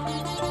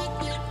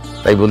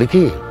 তাই বলি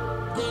কি,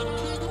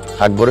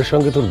 আকবরের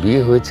সঙ্গে তোর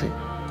বিয়ে হয়েছে,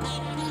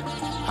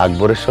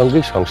 আকবরের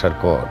সঙ্গেই সংসার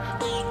কর।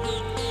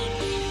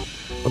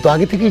 ও তো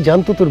আগে থেকেই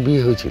জানতো তোর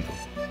বিয়ে হয়েছিল,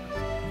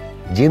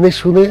 জেনে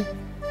শুনে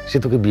সে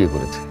তোকে বিয়ে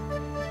করেছে।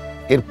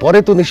 এরপরে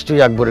তো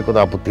নিশ্চয়ই আকবরের কোনো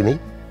আপত্তি নেই?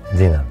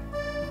 জি না,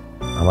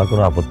 আমার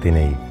কোনো আপত্তি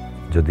নেই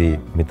যদি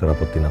মিত্র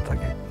আপত্তি না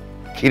থাকে।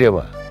 কিরে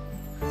মা,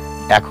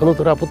 এখনো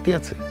তোর আপত্তি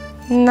আছে?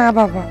 না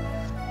বাবা,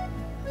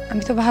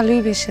 আমি তো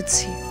ভালোই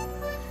বেসেছি,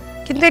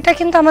 কিন্তু এটা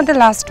কিন্তু আমাদের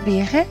লাস্ট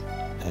বিয়ে। হ্যাঁ,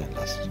 হ্যাঁ,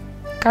 লাস্ট।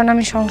 কারণ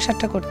আমি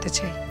সংসারটা করতে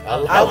চাই।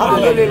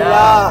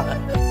 আলহামদুলিল্লাহ।